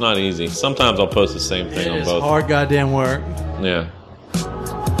 but it's not easy. Sometimes I'll post the same thing on It's both. hard goddamn work. Yeah.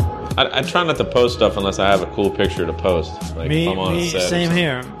 I try not to post stuff unless I have a cool picture to post. Like if I'm on a set or Same something.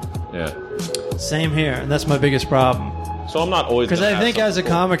 here. Yeah. Same here. And that's my biggest problem. So I'm not always Because gonna I have think as a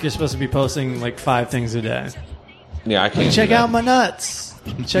something cool. comic, you're supposed to be posting like 5 things a day. Yeah, I can't. Check do that. out my nuts.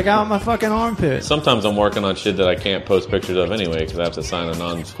 Check out my fucking armpit. Sometimes I'm working on shit that I can't post pictures of anyway because I have to sign a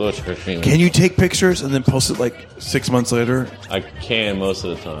non-disclosure agreement. Can you take pictures and then post it like 6 months later? I can most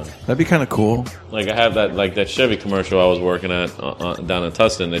of the time. That'd be kind of cool. Like I have that Chevy commercial I was working at down in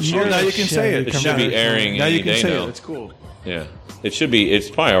Tustin. It should, now you can say it. it should be airing Now any you can day say now. it. It's cool. Yeah, it should be. It's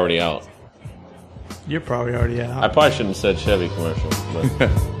probably already out. You're probably already I out. probably shouldn't have said Chevy commercial, but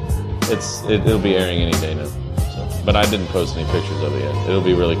it'll be airing any day now. So, but I didn't post any pictures of it yet. It'll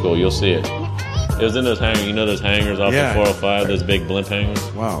be really cool. You'll see it. It was in those hangers. You know those hangers off Yeah. of 405, those big blimp hangers.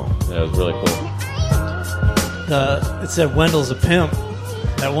 Wow. Yeah, it was really cool. It said Wendell's a pimp.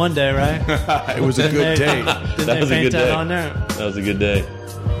 That one day, right? It was a good day. Didn't That they was a paint good that day. on there? That was a good day.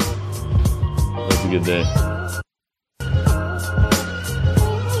 That was a good day.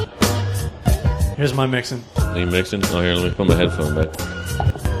 Here's my mixing. Are you mixing? Oh, here, let me put my headphone back.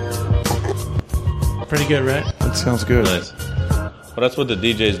 Pretty good, right? That sounds good. Nice. Well, that's what the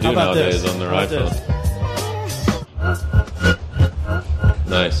DJs do How about nowadays this? on their How about iPhone.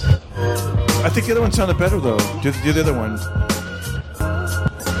 Nice. I think the other one sounded better, though. Do the other one.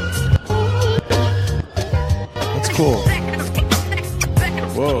 That's cool.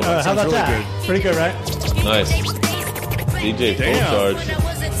 Whoa. That How sounds about really that? Pretty good, right? Nice. DJ full Damn. charge.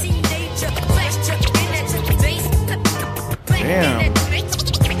 Damn.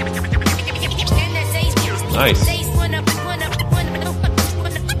 Nice.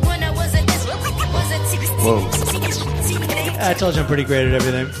 Whoa. I told you I'm pretty great at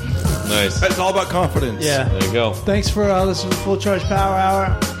everything. Nice. It's all about confidence. Yeah. There you go. Thanks for listening to Full Charge Power Hour.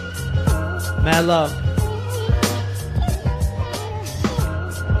 Mad love.